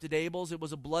accepted Abel's. It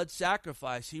was a blood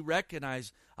sacrifice. He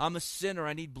recognized, I'm a sinner.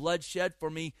 I need blood shed for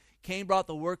me. Cain brought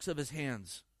the works of his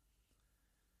hands.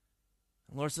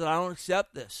 And the Lord said, I don't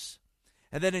accept this.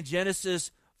 And then in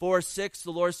Genesis 4:6,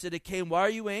 the Lord said to Cain, why are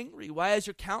you angry? Why has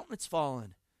your countenance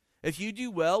fallen? If you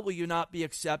do well, will you not be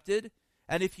accepted?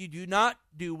 And if you do not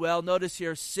do well, notice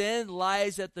here, sin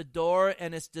lies at the door,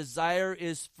 and its desire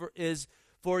is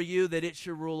for you that it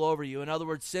should rule over you. In other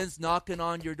words, sin's knocking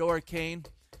on your door, Cain.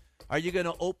 Are you going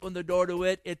to open the door to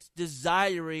it? It's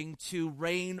desiring to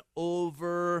reign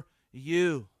over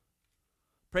you.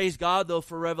 Praise God, though,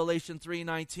 for Revelation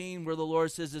 3:19, where the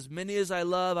Lord says, as many as I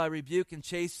love, I rebuke and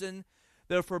chasten.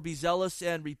 Therefore be zealous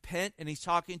and repent. And he's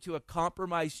talking to a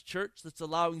compromised church that's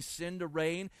allowing sin to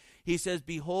reign. He says,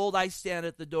 behold, I stand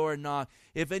at the door and knock.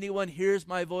 If anyone hears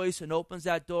my voice and opens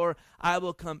that door, I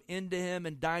will come into him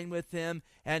and dine with him,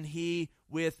 and he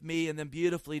with me. And then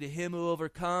beautifully, to him who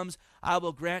overcomes, I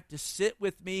will grant to sit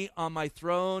with me on my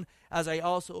throne, as I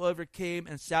also overcame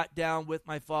and sat down with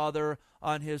my Father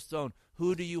on his throne.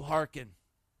 Who do you hearken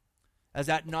as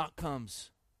that knock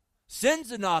comes?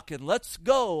 Sin's a knocking, let's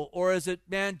go. Or is it,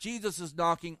 man, Jesus is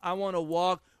knocking, I want to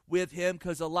walk with him,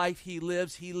 because the life he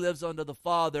lives unto the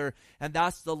Father, and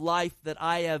that's the life that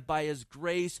I have by his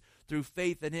grace through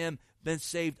faith in him been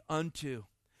saved unto.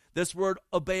 This word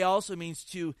obey also means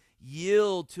to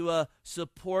yield to a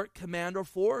support, command, or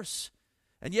force.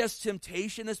 And yes,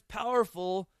 temptation is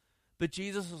powerful, but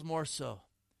Jesus is more so.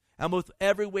 And with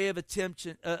every way of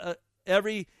temptation,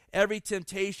 every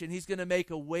temptation, he's going to make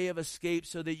a way of escape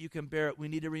so that you can bear it. We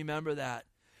need to remember that.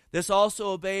 This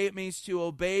also obey, it means to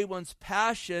obey one's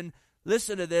passion.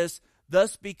 Listen to this,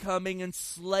 thus becoming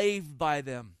enslaved by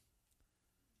them.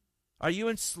 Are you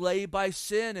enslaved by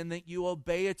sin and that you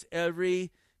obey its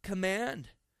every command?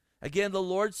 Again, the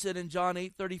Lord said in John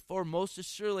 8:34, most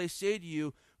assuredly I say to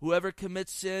you, whoever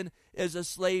commits sin is a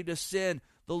slave to sin.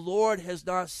 The Lord has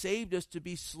not saved us to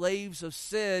be slaves of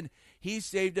sin. He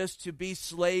saved us to be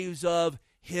slaves of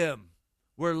him,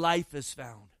 where life is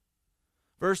found.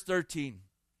 Verse 13,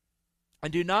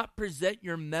 and do not present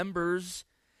your members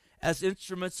as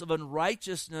instruments of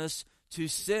unrighteousness to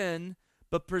sin,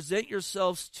 but present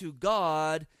yourselves to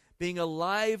God, being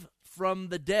alive from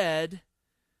the dead,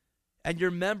 and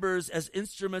your members as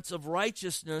instruments of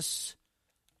righteousness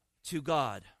to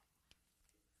God.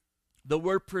 The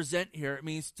word present here, it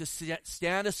means to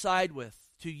stand aside with,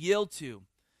 to yield to.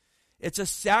 It's a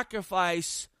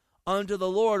sacrifice unto the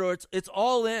Lord, or it's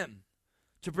all in.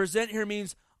 To present here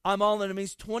means I'm all in. It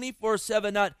means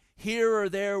 24/7, not here or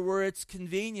there where it's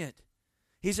convenient.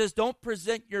 He says, don't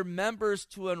present your members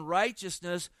to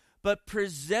unrighteousness, but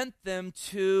present them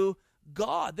to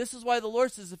God. This is why the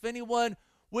Lord says, if anyone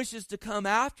wishes to come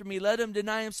after me, let him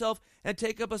deny himself and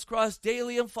take up his cross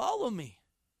daily and follow me.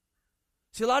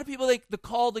 See, a lot of people think the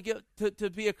call to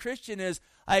be a Christian is,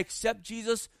 I accept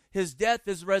Jesus, his death,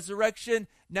 his resurrection,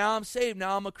 now I'm saved,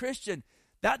 now I'm a Christian.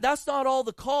 That's not all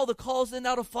the call. The call is then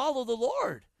now to follow the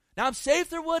Lord. Now I'm saved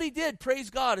through what he did, praise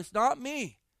God, it's not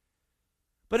me.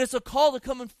 But it's a call to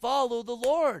come and follow the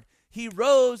Lord. He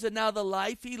rose, and now the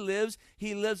life he lives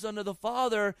unto the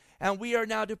Father, and we are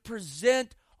now to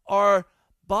present our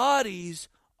bodies,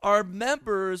 our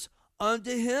members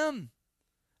unto him.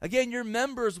 Again, your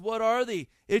members, what are they?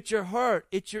 It's your heart,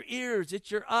 it's your ears, it's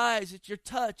your eyes, it's your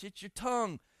touch, it's your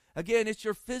tongue. Again, it's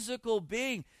your physical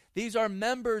being. These are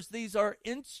members, these are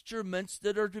instruments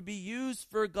that are to be used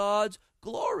for God's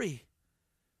glory.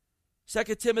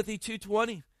 2 Timothy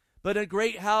 2:20, but in a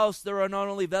great house there are not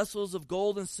only vessels of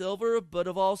gold and silver, but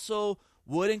of also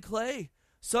wood and clay,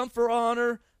 some for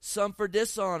honor, some for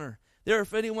dishonor. There,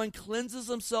 if anyone cleanses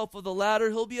himself of the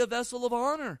latter, he'll be a vessel of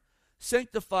honor,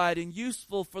 sanctified and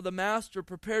useful for the master,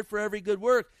 prepared for every good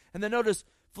work. And then notice,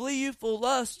 flee youthful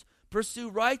lust,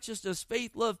 pursue righteousness,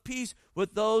 faith, love, peace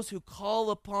with those who call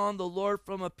upon the Lord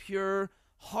from a pure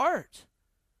heart.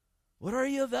 What are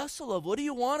you a vessel of? What do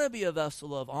you want to be a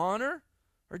vessel of? Honor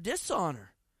or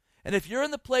dishonor? And if you're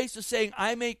in the place of saying,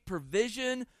 I make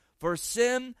provision for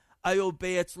sin, I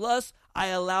obey its lust, I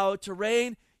allow it to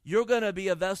reign, you're going to be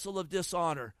a vessel of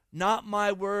dishonor. Not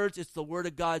my words, it's the word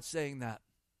of God saying that.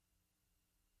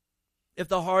 If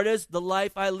the heart is, the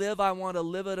life I live, I want to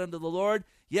live it unto the Lord.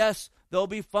 Yes, there'll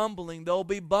be fumbling, there'll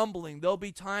be bumbling, there'll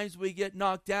be times we get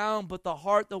knocked down, but the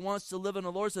heart that wants to live in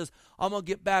the Lord says, I'm going to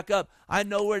get back up. I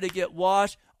know where to get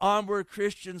washed. Onward,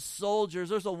 Christian soldiers.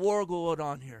 There's a war going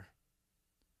on here.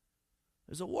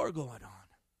 There's a war going on.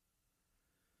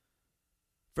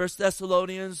 1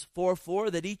 Thessalonians 4:4,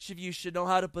 that each of you should know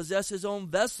how to possess his own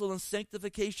vessel in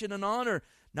sanctification and honor,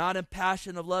 not in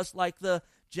passion of lust like the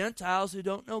Gentiles who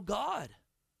don't know God.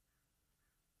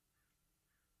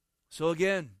 So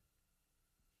again,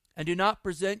 and do not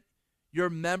present your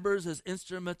members as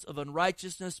instruments of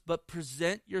unrighteousness, but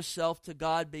present yourself to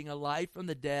God, being alive from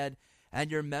the dead, and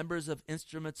your members of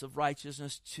instruments of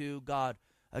righteousness to God.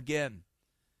 Again,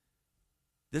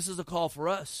 this is a call for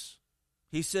us.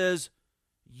 He says,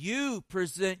 you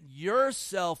present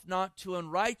yourself not to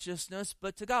unrighteousness,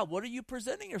 but to God. What are you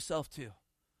presenting yourself to?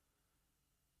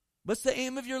 What's the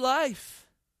aim of your life?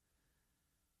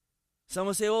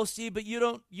 Someone say, "Well, Steve, but you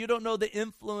don't know the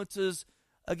influences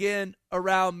again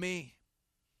around me.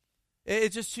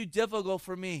 It's just too difficult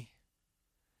for me.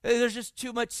 There's just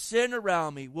too much sin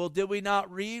around me." Well, did we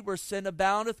not read, "Where sin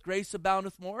aboundeth, grace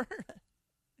aboundeth more"?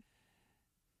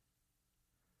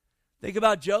 Think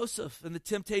about Joseph and the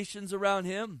temptations around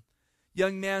him.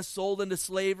 Young man sold into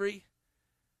slavery.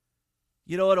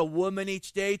 You know what? A woman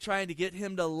each day trying to get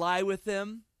him to lie with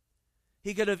him.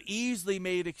 He could have easily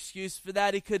made an excuse for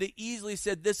that. He could have easily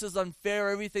said, "This is unfair,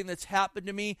 everything that's happened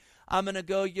to me. I'm going to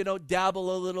go,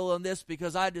 dabble a little on this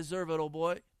because I deserve it, oh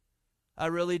boy. I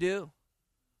really do."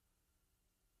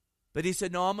 But he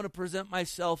said, "No, I'm going to present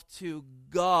myself to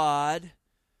God.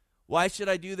 Why should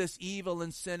I do this evil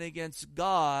and sin against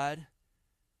God?"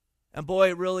 And boy,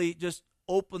 it really just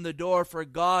opened the door for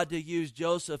God to use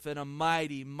Joseph in a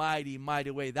mighty, mighty, mighty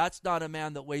way. That's not a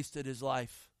man that wasted his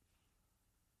life.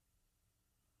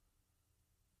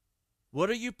 What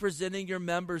are you presenting your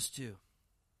members to?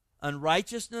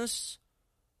 Unrighteousness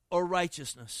or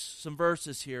righteousness? Some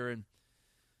verses here, and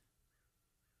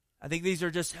I think these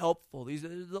are just helpful.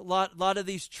 There's a lot of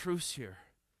these truths here.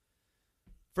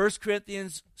 1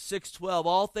 Corinthians 6:12,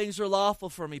 "All things are lawful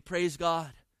for me, praise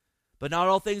God. But not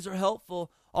all things are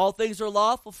helpful. All things are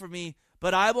lawful for me,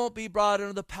 but I won't be brought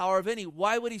under the power of any."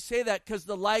 Why would he say that? Because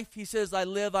the life he says I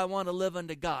live, I want to live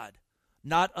unto God,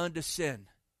 not unto sin.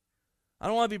 I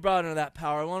don't want to be brought under that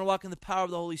power. I want to walk in the power of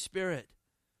the Holy Spirit.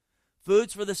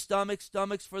 Food's for the stomach,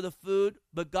 stomach's for the food,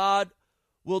 but God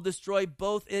will destroy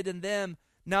both it and them.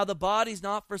 Now the body's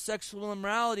not for sexual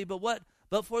immorality, but what?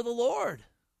 But for the Lord.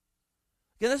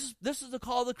 Again, this is the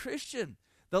call of the Christian.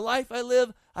 The life I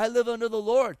live unto the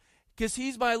Lord. Because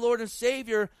he's my Lord and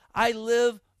Savior, I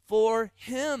live for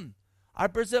him. I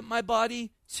present my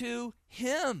body to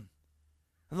him.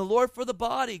 And the Lord for the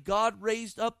body. God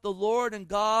raised up the Lord, and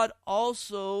God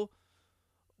also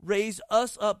raised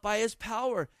us up by his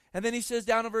power. And then he says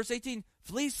down in verse 18,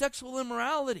 "Flee sexual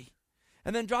immorality."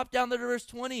 And then drop down to verse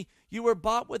 20, "You were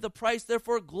bought with a price,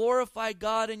 therefore glorify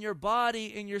God in your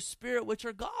body and your spirit, which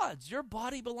are God's." Your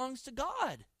body belongs to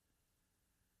God.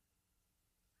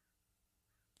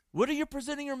 What are you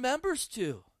presenting your members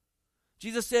to?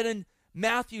 Jesus said in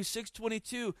Matthew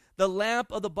 6:22, "The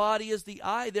lamp of the body is the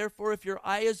eye. Therefore, if your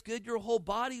eye is good, your whole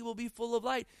body will be full of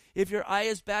light. If your eye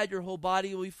is bad, your whole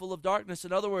body will be full of darkness."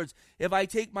 In other words, if I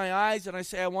take my eyes and I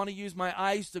say I want to use my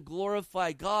eyes to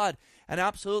glorify God, and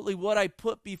absolutely what I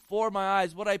put before my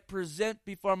eyes, what I present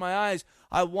before my eyes,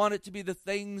 I want it to be the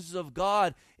things of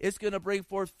God. It's going to bring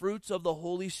forth fruits of the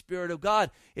Holy Spirit of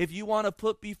God. If you want to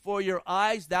put before your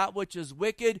eyes that which is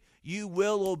wicked, you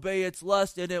will obey its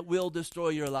lust, and it will destroy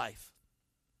your life.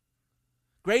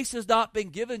 Grace has not been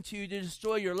given to you to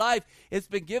destroy your life. It's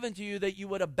been given to you that you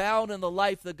would abound in the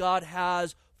life that God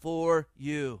has for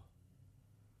you.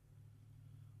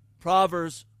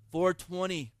 Proverbs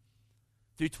 4:20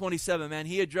 through 27, man,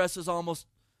 he addresses almost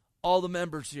all the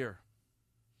members here.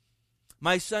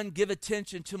 "My son, give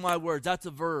attention to my words." That's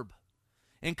a verb.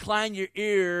 "Incline your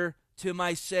ear to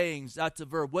my sayings." That's a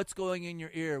verb. What's going in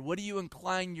your ear? What do you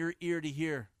incline your ear to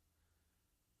hear?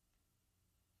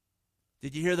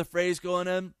 Did you hear the phrase growing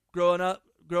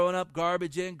up,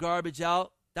 garbage in, garbage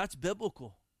out? That's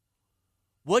biblical.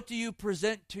 What do you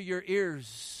present to your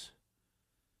ears?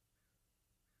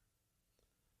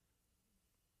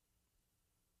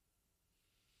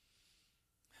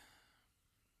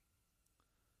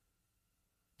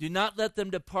 "Do not let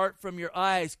them depart from your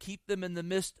eyes. Keep them in the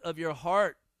midst of your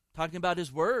heart." Talking about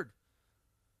his word.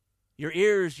 Your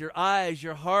ears, your eyes,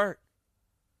 your heart.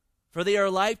 "For they are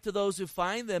life to those who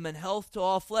find them, and health to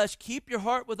all flesh. Keep your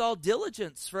heart with all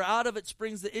diligence, for out of it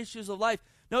springs the issues of life."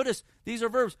 Notice, these are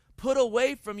verbs. "Put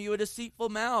away from you a deceitful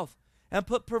mouth, and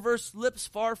put perverse lips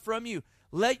far from you.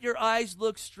 Let your eyes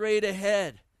look straight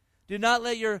ahead. Do not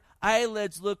let your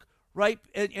eyelids look right,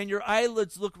 and your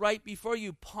eyelids look right before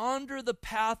you. Ponder the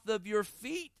path of your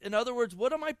feet." In other words,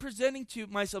 what am I presenting to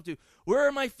myself to? Where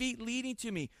are my feet leading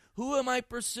to me? Who am I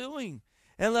pursuing?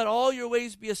 "And let all your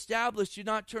ways be established. Do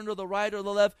not turn to the right or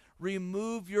the left.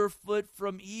 Remove your foot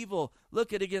from evil."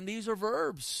 Look at again, these are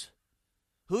verbs.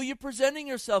 Who are you presenting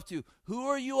yourself to? Who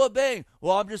are you obeying?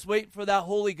 "Well, I'm just waiting for that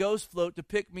Holy Ghost float to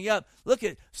pick me up." Look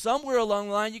at somewhere along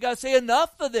the line, you got to say,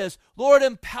 enough of this. Lord,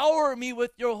 empower me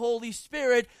with your Holy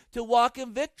Spirit to walk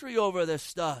in victory over this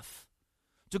stuff,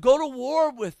 to go to war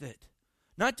with it,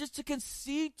 not just to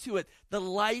concede to it. The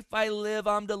life I live,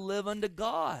 I'm to live unto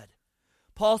God.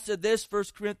 Paul said this,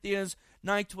 1 Corinthians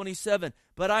 9:27.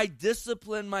 But I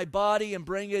discipline my body and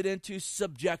bring it into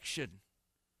subjection.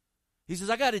 He says,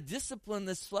 I got to discipline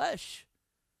this flesh.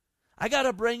 I got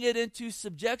to bring it into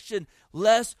subjection,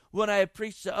 lest when I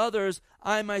preach to others,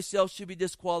 I myself should be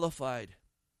disqualified.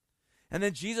 And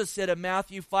then Jesus said in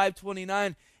Matthew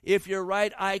 5:29, if your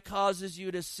right eye causes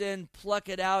you to sin, pluck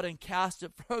it out and cast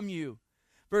it from you.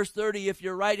 Verse 30, if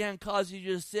your right hand causes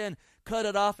you to sin, cut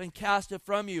it off and cast it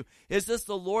from you. Is this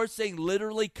the Lord saying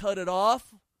literally cut it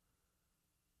off?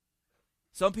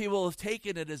 Some people have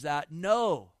taken it as that.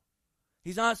 No,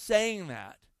 he's not saying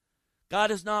that. God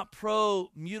is not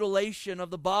pro-mutilation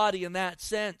of the body in that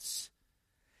sense.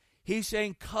 He's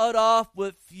saying cut off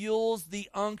what fuels the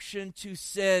unction to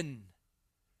sin.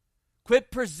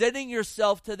 Quit presenting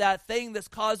yourself to that thing that's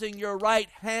causing your right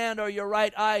hand or your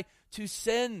right eye to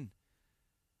sin.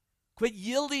 Quit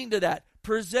yielding to that.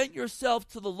 Present yourself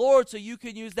to the Lord so you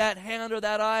can use that hand or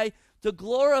that eye to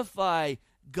glorify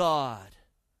God.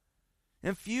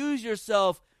 Infuse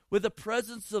yourself with the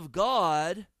presence of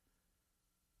God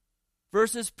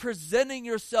versus presenting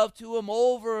yourself to Him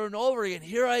over and over again.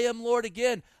 Here I am, Lord,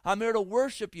 again. I'm here to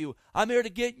worship You. I'm here to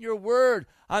get in Your Word.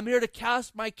 I'm here to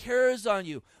cast my cares on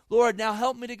You. Lord, now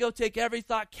help me to go take every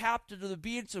thought captive to the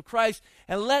obedience of Christ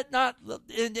and let not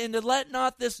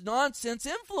this nonsense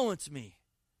influence me.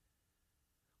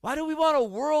 Why do we want a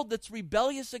world that's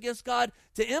rebellious against God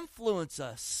to influence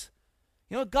us?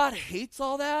 You know, God hates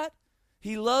all that.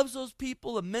 He loves those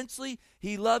people immensely.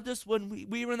 He loved us when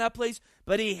we were in that place,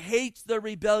 but He hates their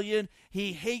rebellion.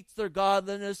 He hates their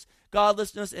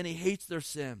godlessness, and He hates their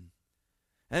sin.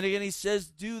 And again, He says,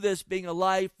 do this being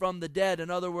alive from the dead.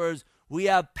 In other words, we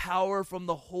have power from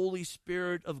the Holy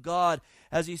Spirit of God.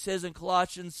 As He says in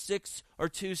Colossians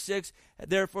 2:6,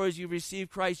 therefore as you receive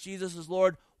Christ Jesus as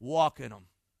Lord, walk in Him.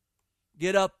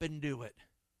 Get up and do it.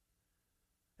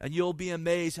 And you'll be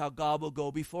amazed how God will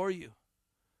go before you.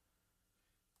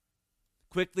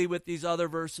 Quickly with these other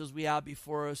verses we have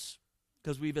before us,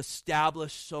 because we've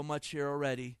established so much here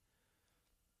already.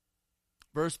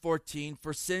 Verse 14,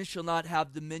 for sin shall not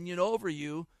have dominion over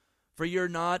you, for you're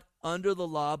not under the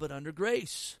law, but under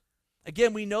grace.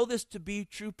 Again, we know this to be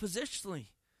true positionally.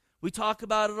 We talk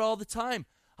about it all the time.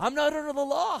 I'm not under the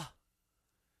law.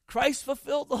 Christ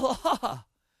fulfilled the law.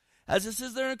 As it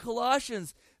says there in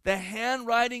Colossians, the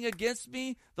handwriting against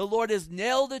me, the Lord has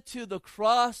nailed it to the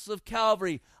cross of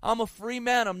Calvary. I'm a free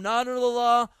man. I'm not under the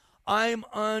law. I'm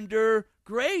under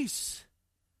grace.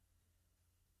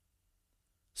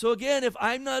 So again, if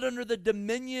I'm not under the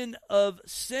dominion of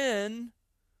sin,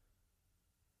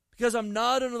 because I'm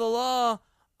not under the law,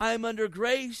 I'm under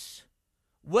grace.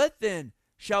 What then?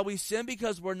 Shall we sin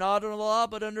because we're not under the law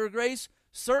but under grace?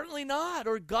 Certainly not,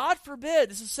 or God forbid.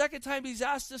 This is the second time He's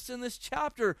asked us in this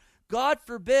chapter. God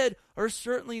forbid, or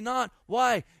certainly not.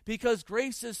 Why? Because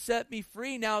grace has set me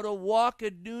free now to walk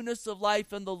in newness of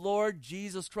life in the Lord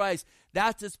Jesus Christ.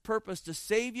 That's its purpose, to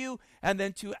save you and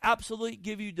then to absolutely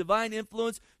give you divine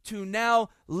influence to now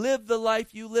live the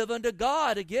life you live unto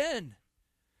God again.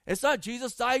 It's not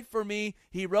Jesus died for me,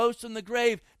 He rose from the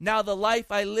grave. Now the life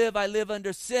I live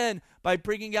under sin by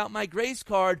bringing out my grace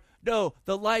card. No,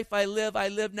 the life I live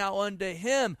now unto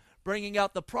Him, bringing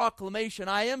out the proclamation,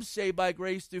 I am saved by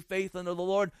grace through faith unto the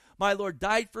Lord. My Lord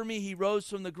died for me, He rose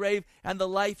from the grave, and the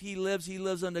life He lives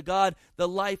unto God. The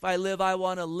life I live, I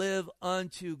want to live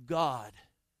unto God.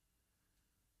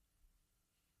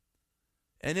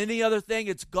 And any other thing,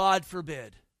 it's God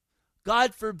forbid.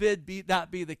 God forbid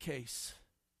that be the case.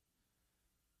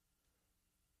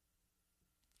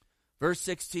 Verse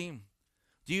 16,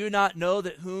 do you not know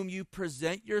that whom you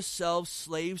present yourselves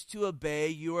slaves to obey,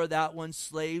 you are that one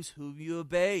slaves whom you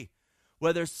obey,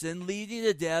 whether sin leading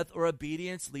to death or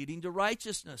obedience leading to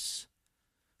righteousness?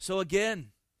 So again,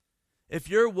 if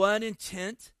your one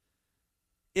intent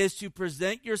is to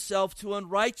present yourself to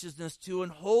unrighteousness, to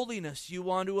unholiness, you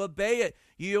want to obey it.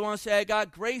 You want to say, I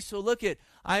got grace, so look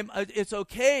it's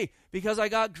okay because I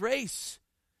got grace.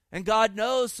 And God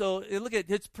knows, so look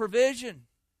at its provision.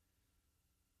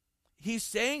 He's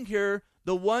saying here,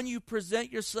 the one you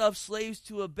present yourself slaves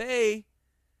to obey,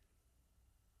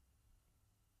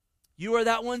 you are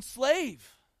that one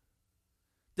slave.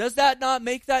 Does that not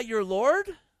make that your Lord?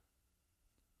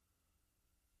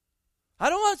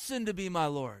 I don't want sin to be my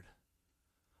Lord.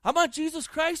 I want Jesus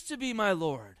Christ to be my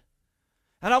Lord.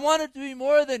 And I want it to be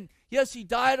more than, yes, He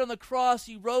died on the cross,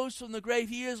 He rose from the grave,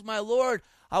 He is my Lord.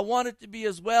 I want it to be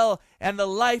as well. And the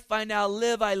life I now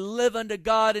live, I live unto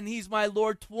God, and He's my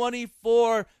Lord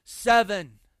 24/7.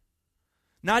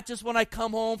 Not just when I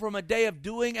come home from a day of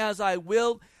doing as I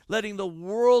will, letting the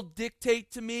world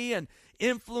dictate to me and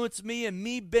influence me and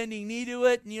me bending knee to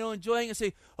it and, enjoying it and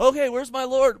say, okay, where's my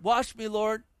Lord? Wash me,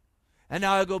 Lord. And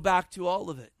now I go back to all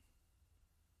of it.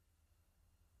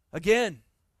 Again,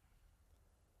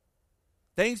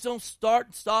 things don't start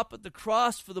and stop at the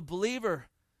cross for the believer.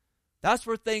 That's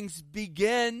where things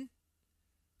begin.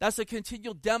 That's a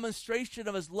continual demonstration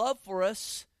of his love for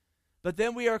us. But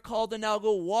then we are called to now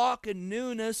go walk in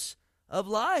newness of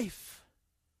life.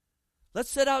 Let's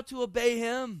set out to obey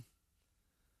him.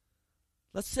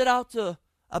 Let's set out to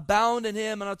abound in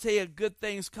him, and I'll tell you, good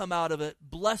things come out of it.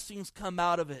 Blessings come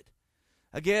out of it.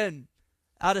 Again,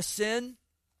 out of sin,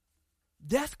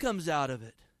 death comes out of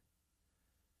it.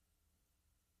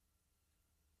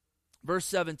 Verse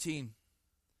 17.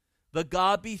 But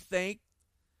God be thanked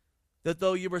that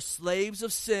though you were slaves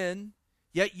of sin,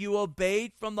 yet you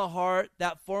obeyed from the heart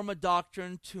that form of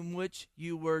doctrine to which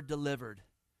you were delivered.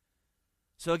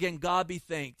 So again, God be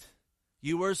thanked.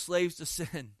 You were slaves to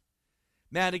sin.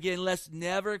 Man, again, let's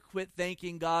never quit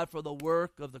thanking God for the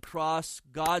work of the cross,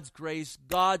 God's grace,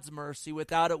 God's mercy.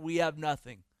 Without it, we have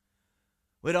nothing.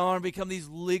 We don't want to become these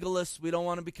legalists. We don't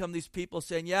want to become these people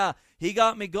saying, yeah, he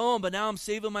got me going, but now I'm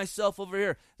saving myself over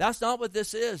here. That's not what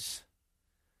this is.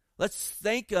 Let's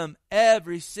thank him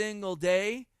every single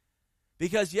day.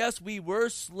 Because yes, we were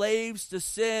slaves to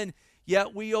sin,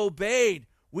 yet we obeyed.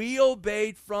 We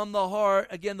obeyed from the heart,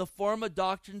 again, the form of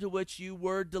doctrine to which you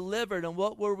were delivered. And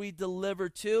what were we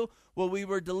delivered to? Well, we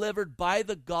were delivered by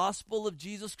the gospel of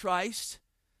Jesus Christ,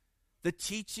 the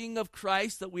teaching of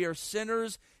Christ that we are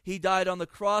sinners. He died on the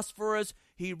cross for us.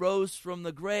 He rose from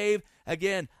the grave.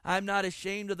 Again, I'm not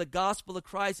ashamed of the gospel of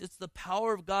Christ. It's the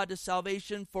power of God to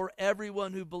salvation for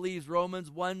everyone who believes.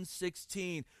 Romans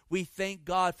 1:16. We thank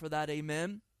God for that.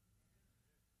 Amen.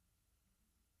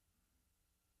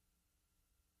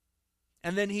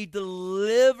 And then he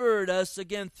delivered us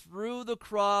again through the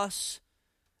cross.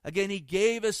 Again, he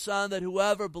gave his son that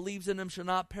whoever believes in him shall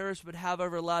not perish but have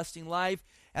everlasting life.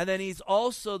 And then he's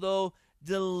also, though,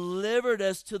 delivered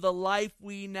us to the life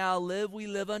we now live. We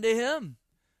live unto him.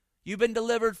 You've been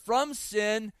delivered from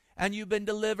sin, and you've been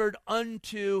delivered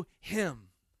unto him.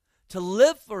 To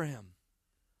live for him.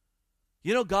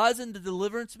 You know, God's into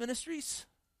deliverance ministries.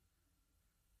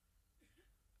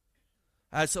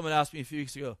 I had someone ask me a few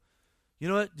weeks ago, you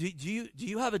know what, do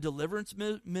you have a deliverance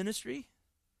ministry?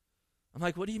 I'm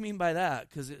like, what do you mean by that?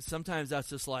 Because sometimes that's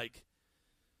just like,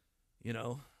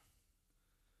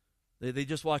 they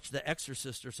just watch The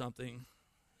Exorcist or something.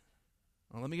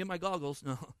 Well, let me get my goggles.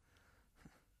 No.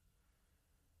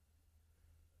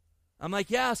 I'm like,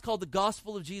 yeah, it's called the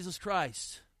gospel of Jesus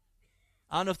Christ.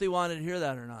 I don't know if they wanted to hear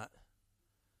that or not.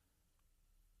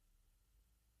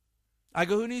 I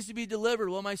go, who needs to be delivered?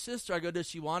 Well, my sister. I go, does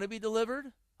she want to be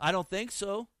delivered? I don't think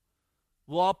so.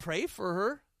 Well, I'll pray for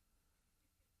her.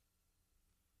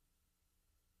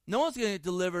 No one's going to get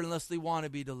delivered unless they want to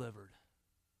be delivered.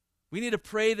 We need to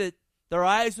pray that their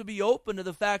eyes will be open to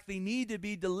the fact they need to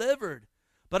be delivered.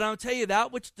 But I'll tell you,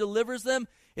 that which delivers them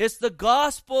is the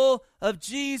gospel of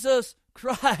Jesus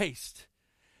Christ.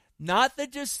 Not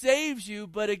that just saves you,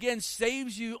 but again,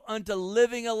 saves you unto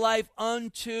living a life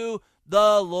unto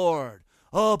the Lord.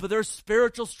 Oh, but there's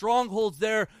spiritual strongholds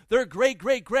there. Their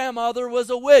great-great-grandmother was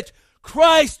a witch.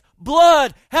 Christ's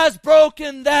blood has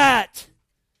broken that.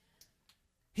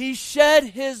 He shed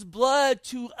his blood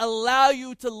to allow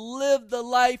you to live the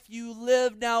life you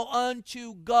live now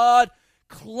unto God.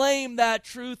 Claim that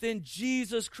truth in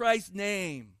Jesus Christ's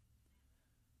name.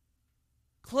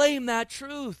 Claim that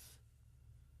truth.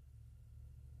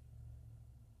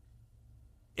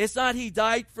 It's not he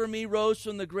died for me, rose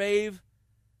from the grave,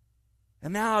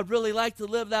 and now I'd really like to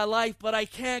live that life, but I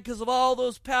can't because of all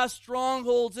those past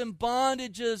strongholds and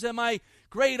bondages. And my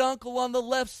great uncle on the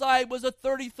left side was a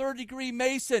 33rd degree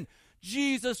Mason.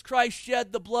 Jesus Christ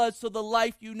shed the blood, so the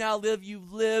life you now live, you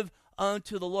live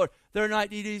unto the Lord. There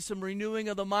might need some renewing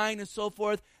of the mind and so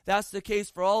forth. That's the case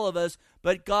for all of us.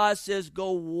 But God says,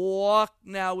 go walk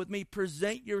now with me.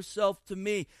 Present yourself to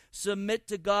me. Submit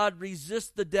to God.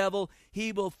 Resist the devil.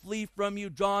 He will flee from you.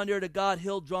 Draw near to God.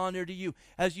 He'll draw near to you.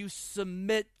 As you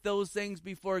submit those things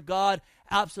before God,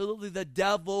 absolutely the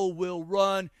devil will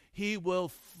run. He will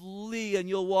flee, and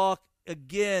you'll walk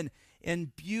again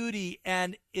in beauty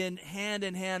and in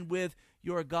hand with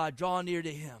your God. Draw near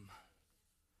to him.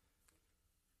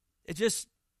 It just,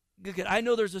 I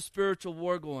know there's a spiritual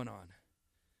war going on.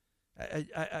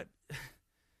 I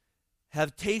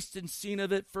have tasted and seen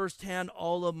of it firsthand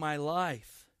all of my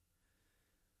life.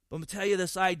 But I'm going to tell you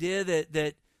this idea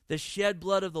that the shed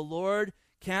blood of the Lord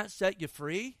can't set you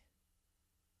free.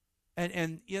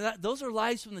 And those are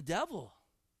lies from the devil.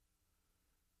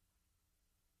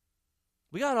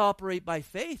 We got to operate by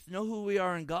faith, know who we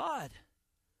are in God.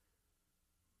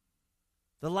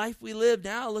 The life we live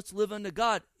now, let's live unto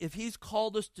God. If he's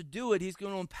called us to do it, he's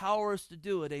going to empower us to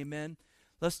do it. Amen.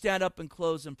 Let's stand up and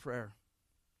close in prayer.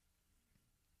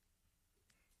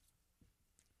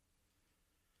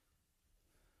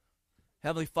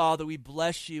 Heavenly Father, we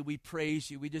bless you, we praise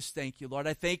you, we just thank you, Lord.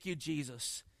 I thank you,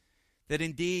 Jesus, that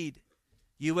indeed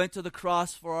you went to the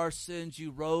cross for our sins,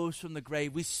 you rose from the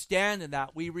grave. We stand in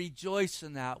that, we rejoice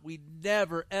in that. We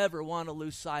never, ever want to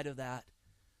lose sight of that.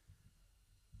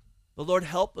 But Lord,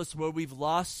 help us where we've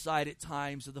lost sight at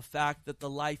times of the fact that the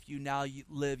life you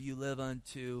live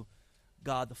unto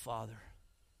God the Father.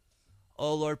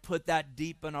 Oh Lord, put that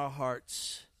deep in our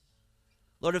hearts.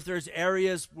 Lord, if there's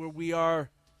areas where we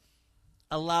are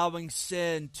allowing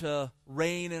sin to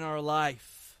reign in our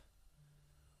life,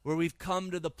 where we've come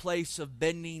to the place of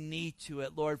bending knee to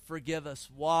it, Lord, forgive us,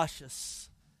 wash us.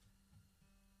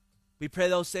 We pray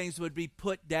those things would be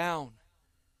put down.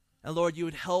 And Lord, you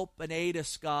would help and aid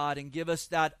us, God, and give us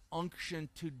that unction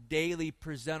to daily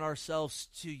present ourselves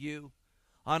to you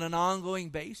on an ongoing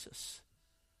basis.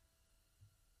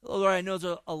 Lord, I know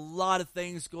there's a lot of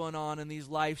things going on in these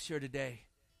lives here today.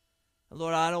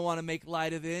 Lord, I don't want to make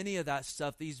light of any of that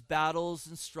stuff. These battles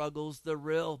and struggles, they're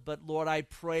real. But Lord, I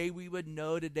pray we would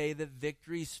know today that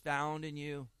victory is found in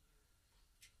you.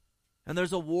 And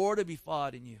there's a war to be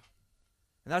fought in you.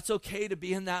 And that's okay to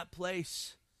be in that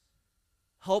place.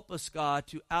 Help us, God,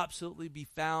 to absolutely be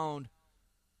found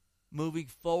moving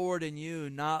forward in you,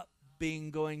 not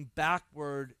going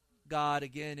backward, God,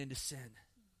 again into sin.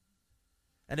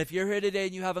 And if you're here today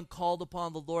and you haven't called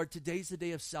upon the Lord, today's the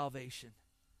day of salvation.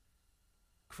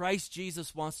 Christ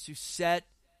Jesus wants to set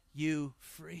you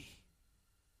free.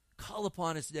 Call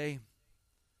upon his name.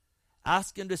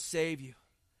 Ask him to save you.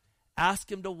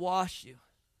 Ask him to wash you.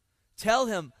 Tell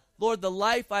him, Lord, the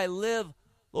life I live,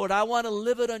 Lord, I want to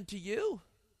live it unto you.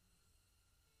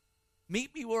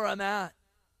 Meet me where I'm at.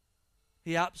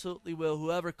 He absolutely will.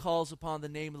 Whoever calls upon the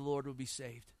name of the Lord will be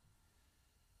saved.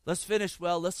 Let's finish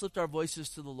well. Let's lift our voices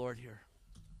to the Lord here.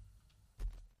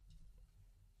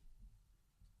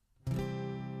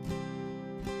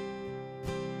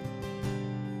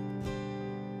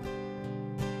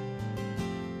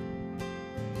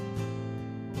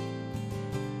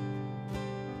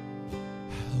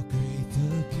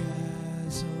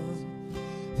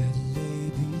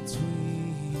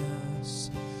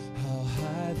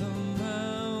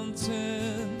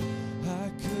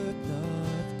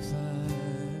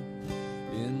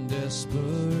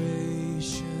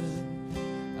 Desperation,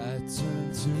 I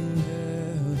turned to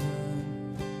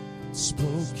heaven,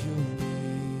 spoke your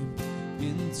name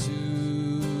into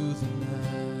the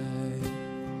night.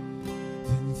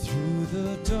 Then through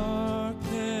the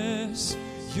darkness,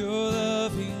 your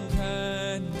loving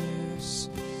kindness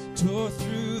tore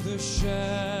through the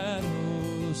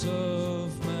shadows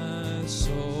of my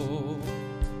soul.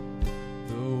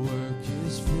 The work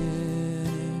is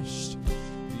finished,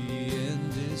 the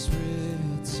end is written.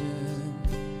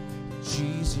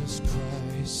 Jesus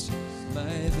Christ, my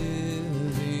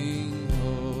living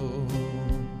hope.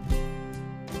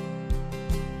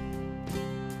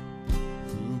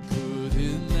 Who could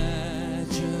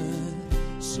imagine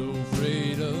so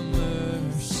great a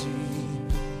mercy?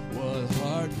 What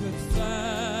heart could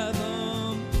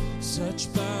fathom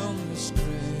such boundless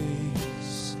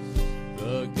grace?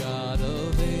 The God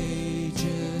of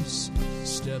ages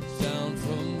stepped down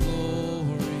from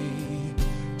glory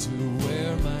to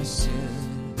wear my sin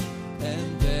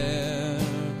and bear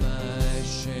my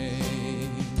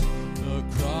shame. The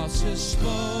cross is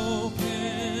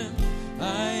spoken,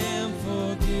 I am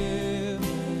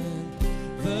forgiven.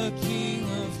 The King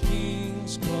of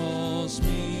Kings calls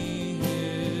me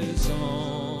his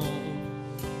own.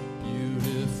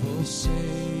 Beautiful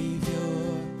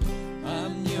Savior,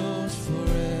 I'm yours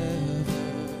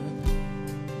forever.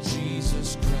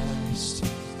 Jesus Christ,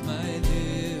 my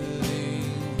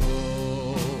living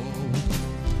hope.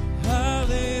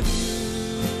 Hallelujah,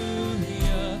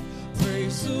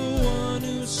 praise the one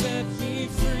who set me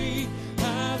free.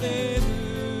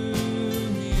 Hallelujah,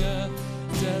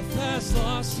 death has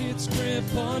lost its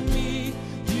grip on me.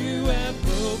 You have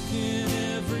broken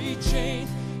every chain.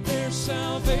 There's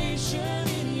salvation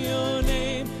in your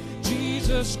name.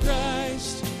 Jesus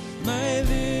Christ, my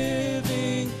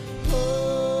living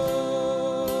hope.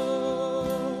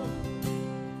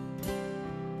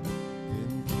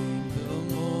 Then came the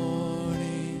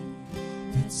morning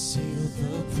that sealed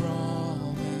the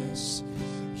promise.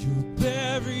 Your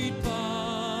buried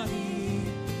body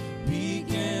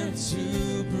began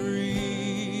to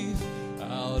breathe.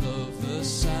 Out of the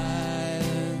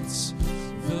silence,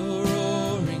 the roar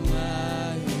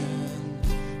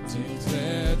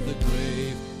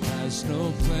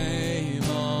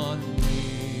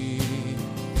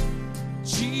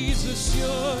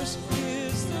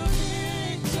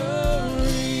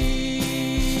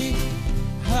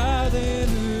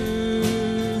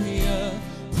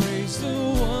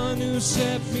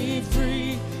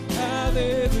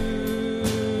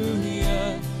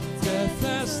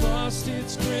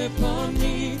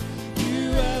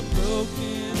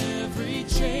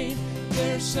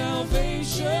There's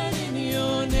salvation in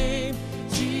your name,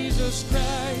 Jesus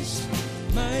Christ,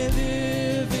 my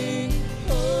living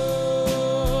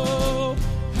hope.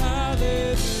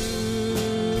 Hallelujah.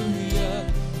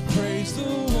 Praise the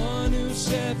one who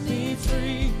set me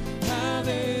free.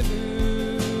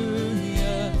 Hallelujah.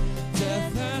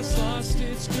 Death has lost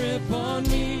its grip on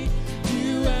me.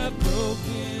 You have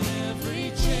broken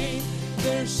every chain.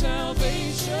 There's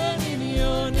salvation in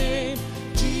your name,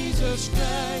 Jesus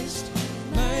Christ,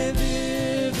 my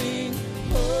living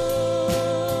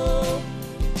hope.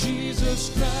 Jesus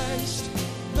Christ,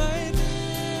 my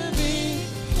living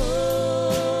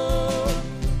hope.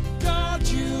 God,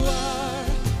 you are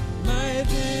my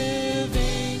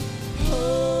living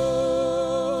hope.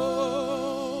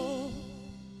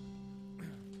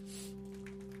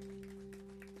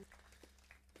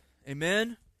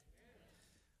 Amen.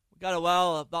 We got a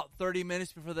while, about 30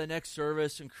 minutes before the next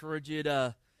service. Encourage you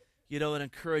to, and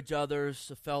encourage others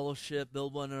to fellowship,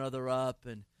 build one another up.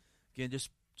 And again,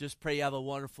 just pray you have a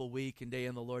wonderful week and day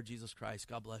in the Lord Jesus Christ.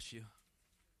 God bless you.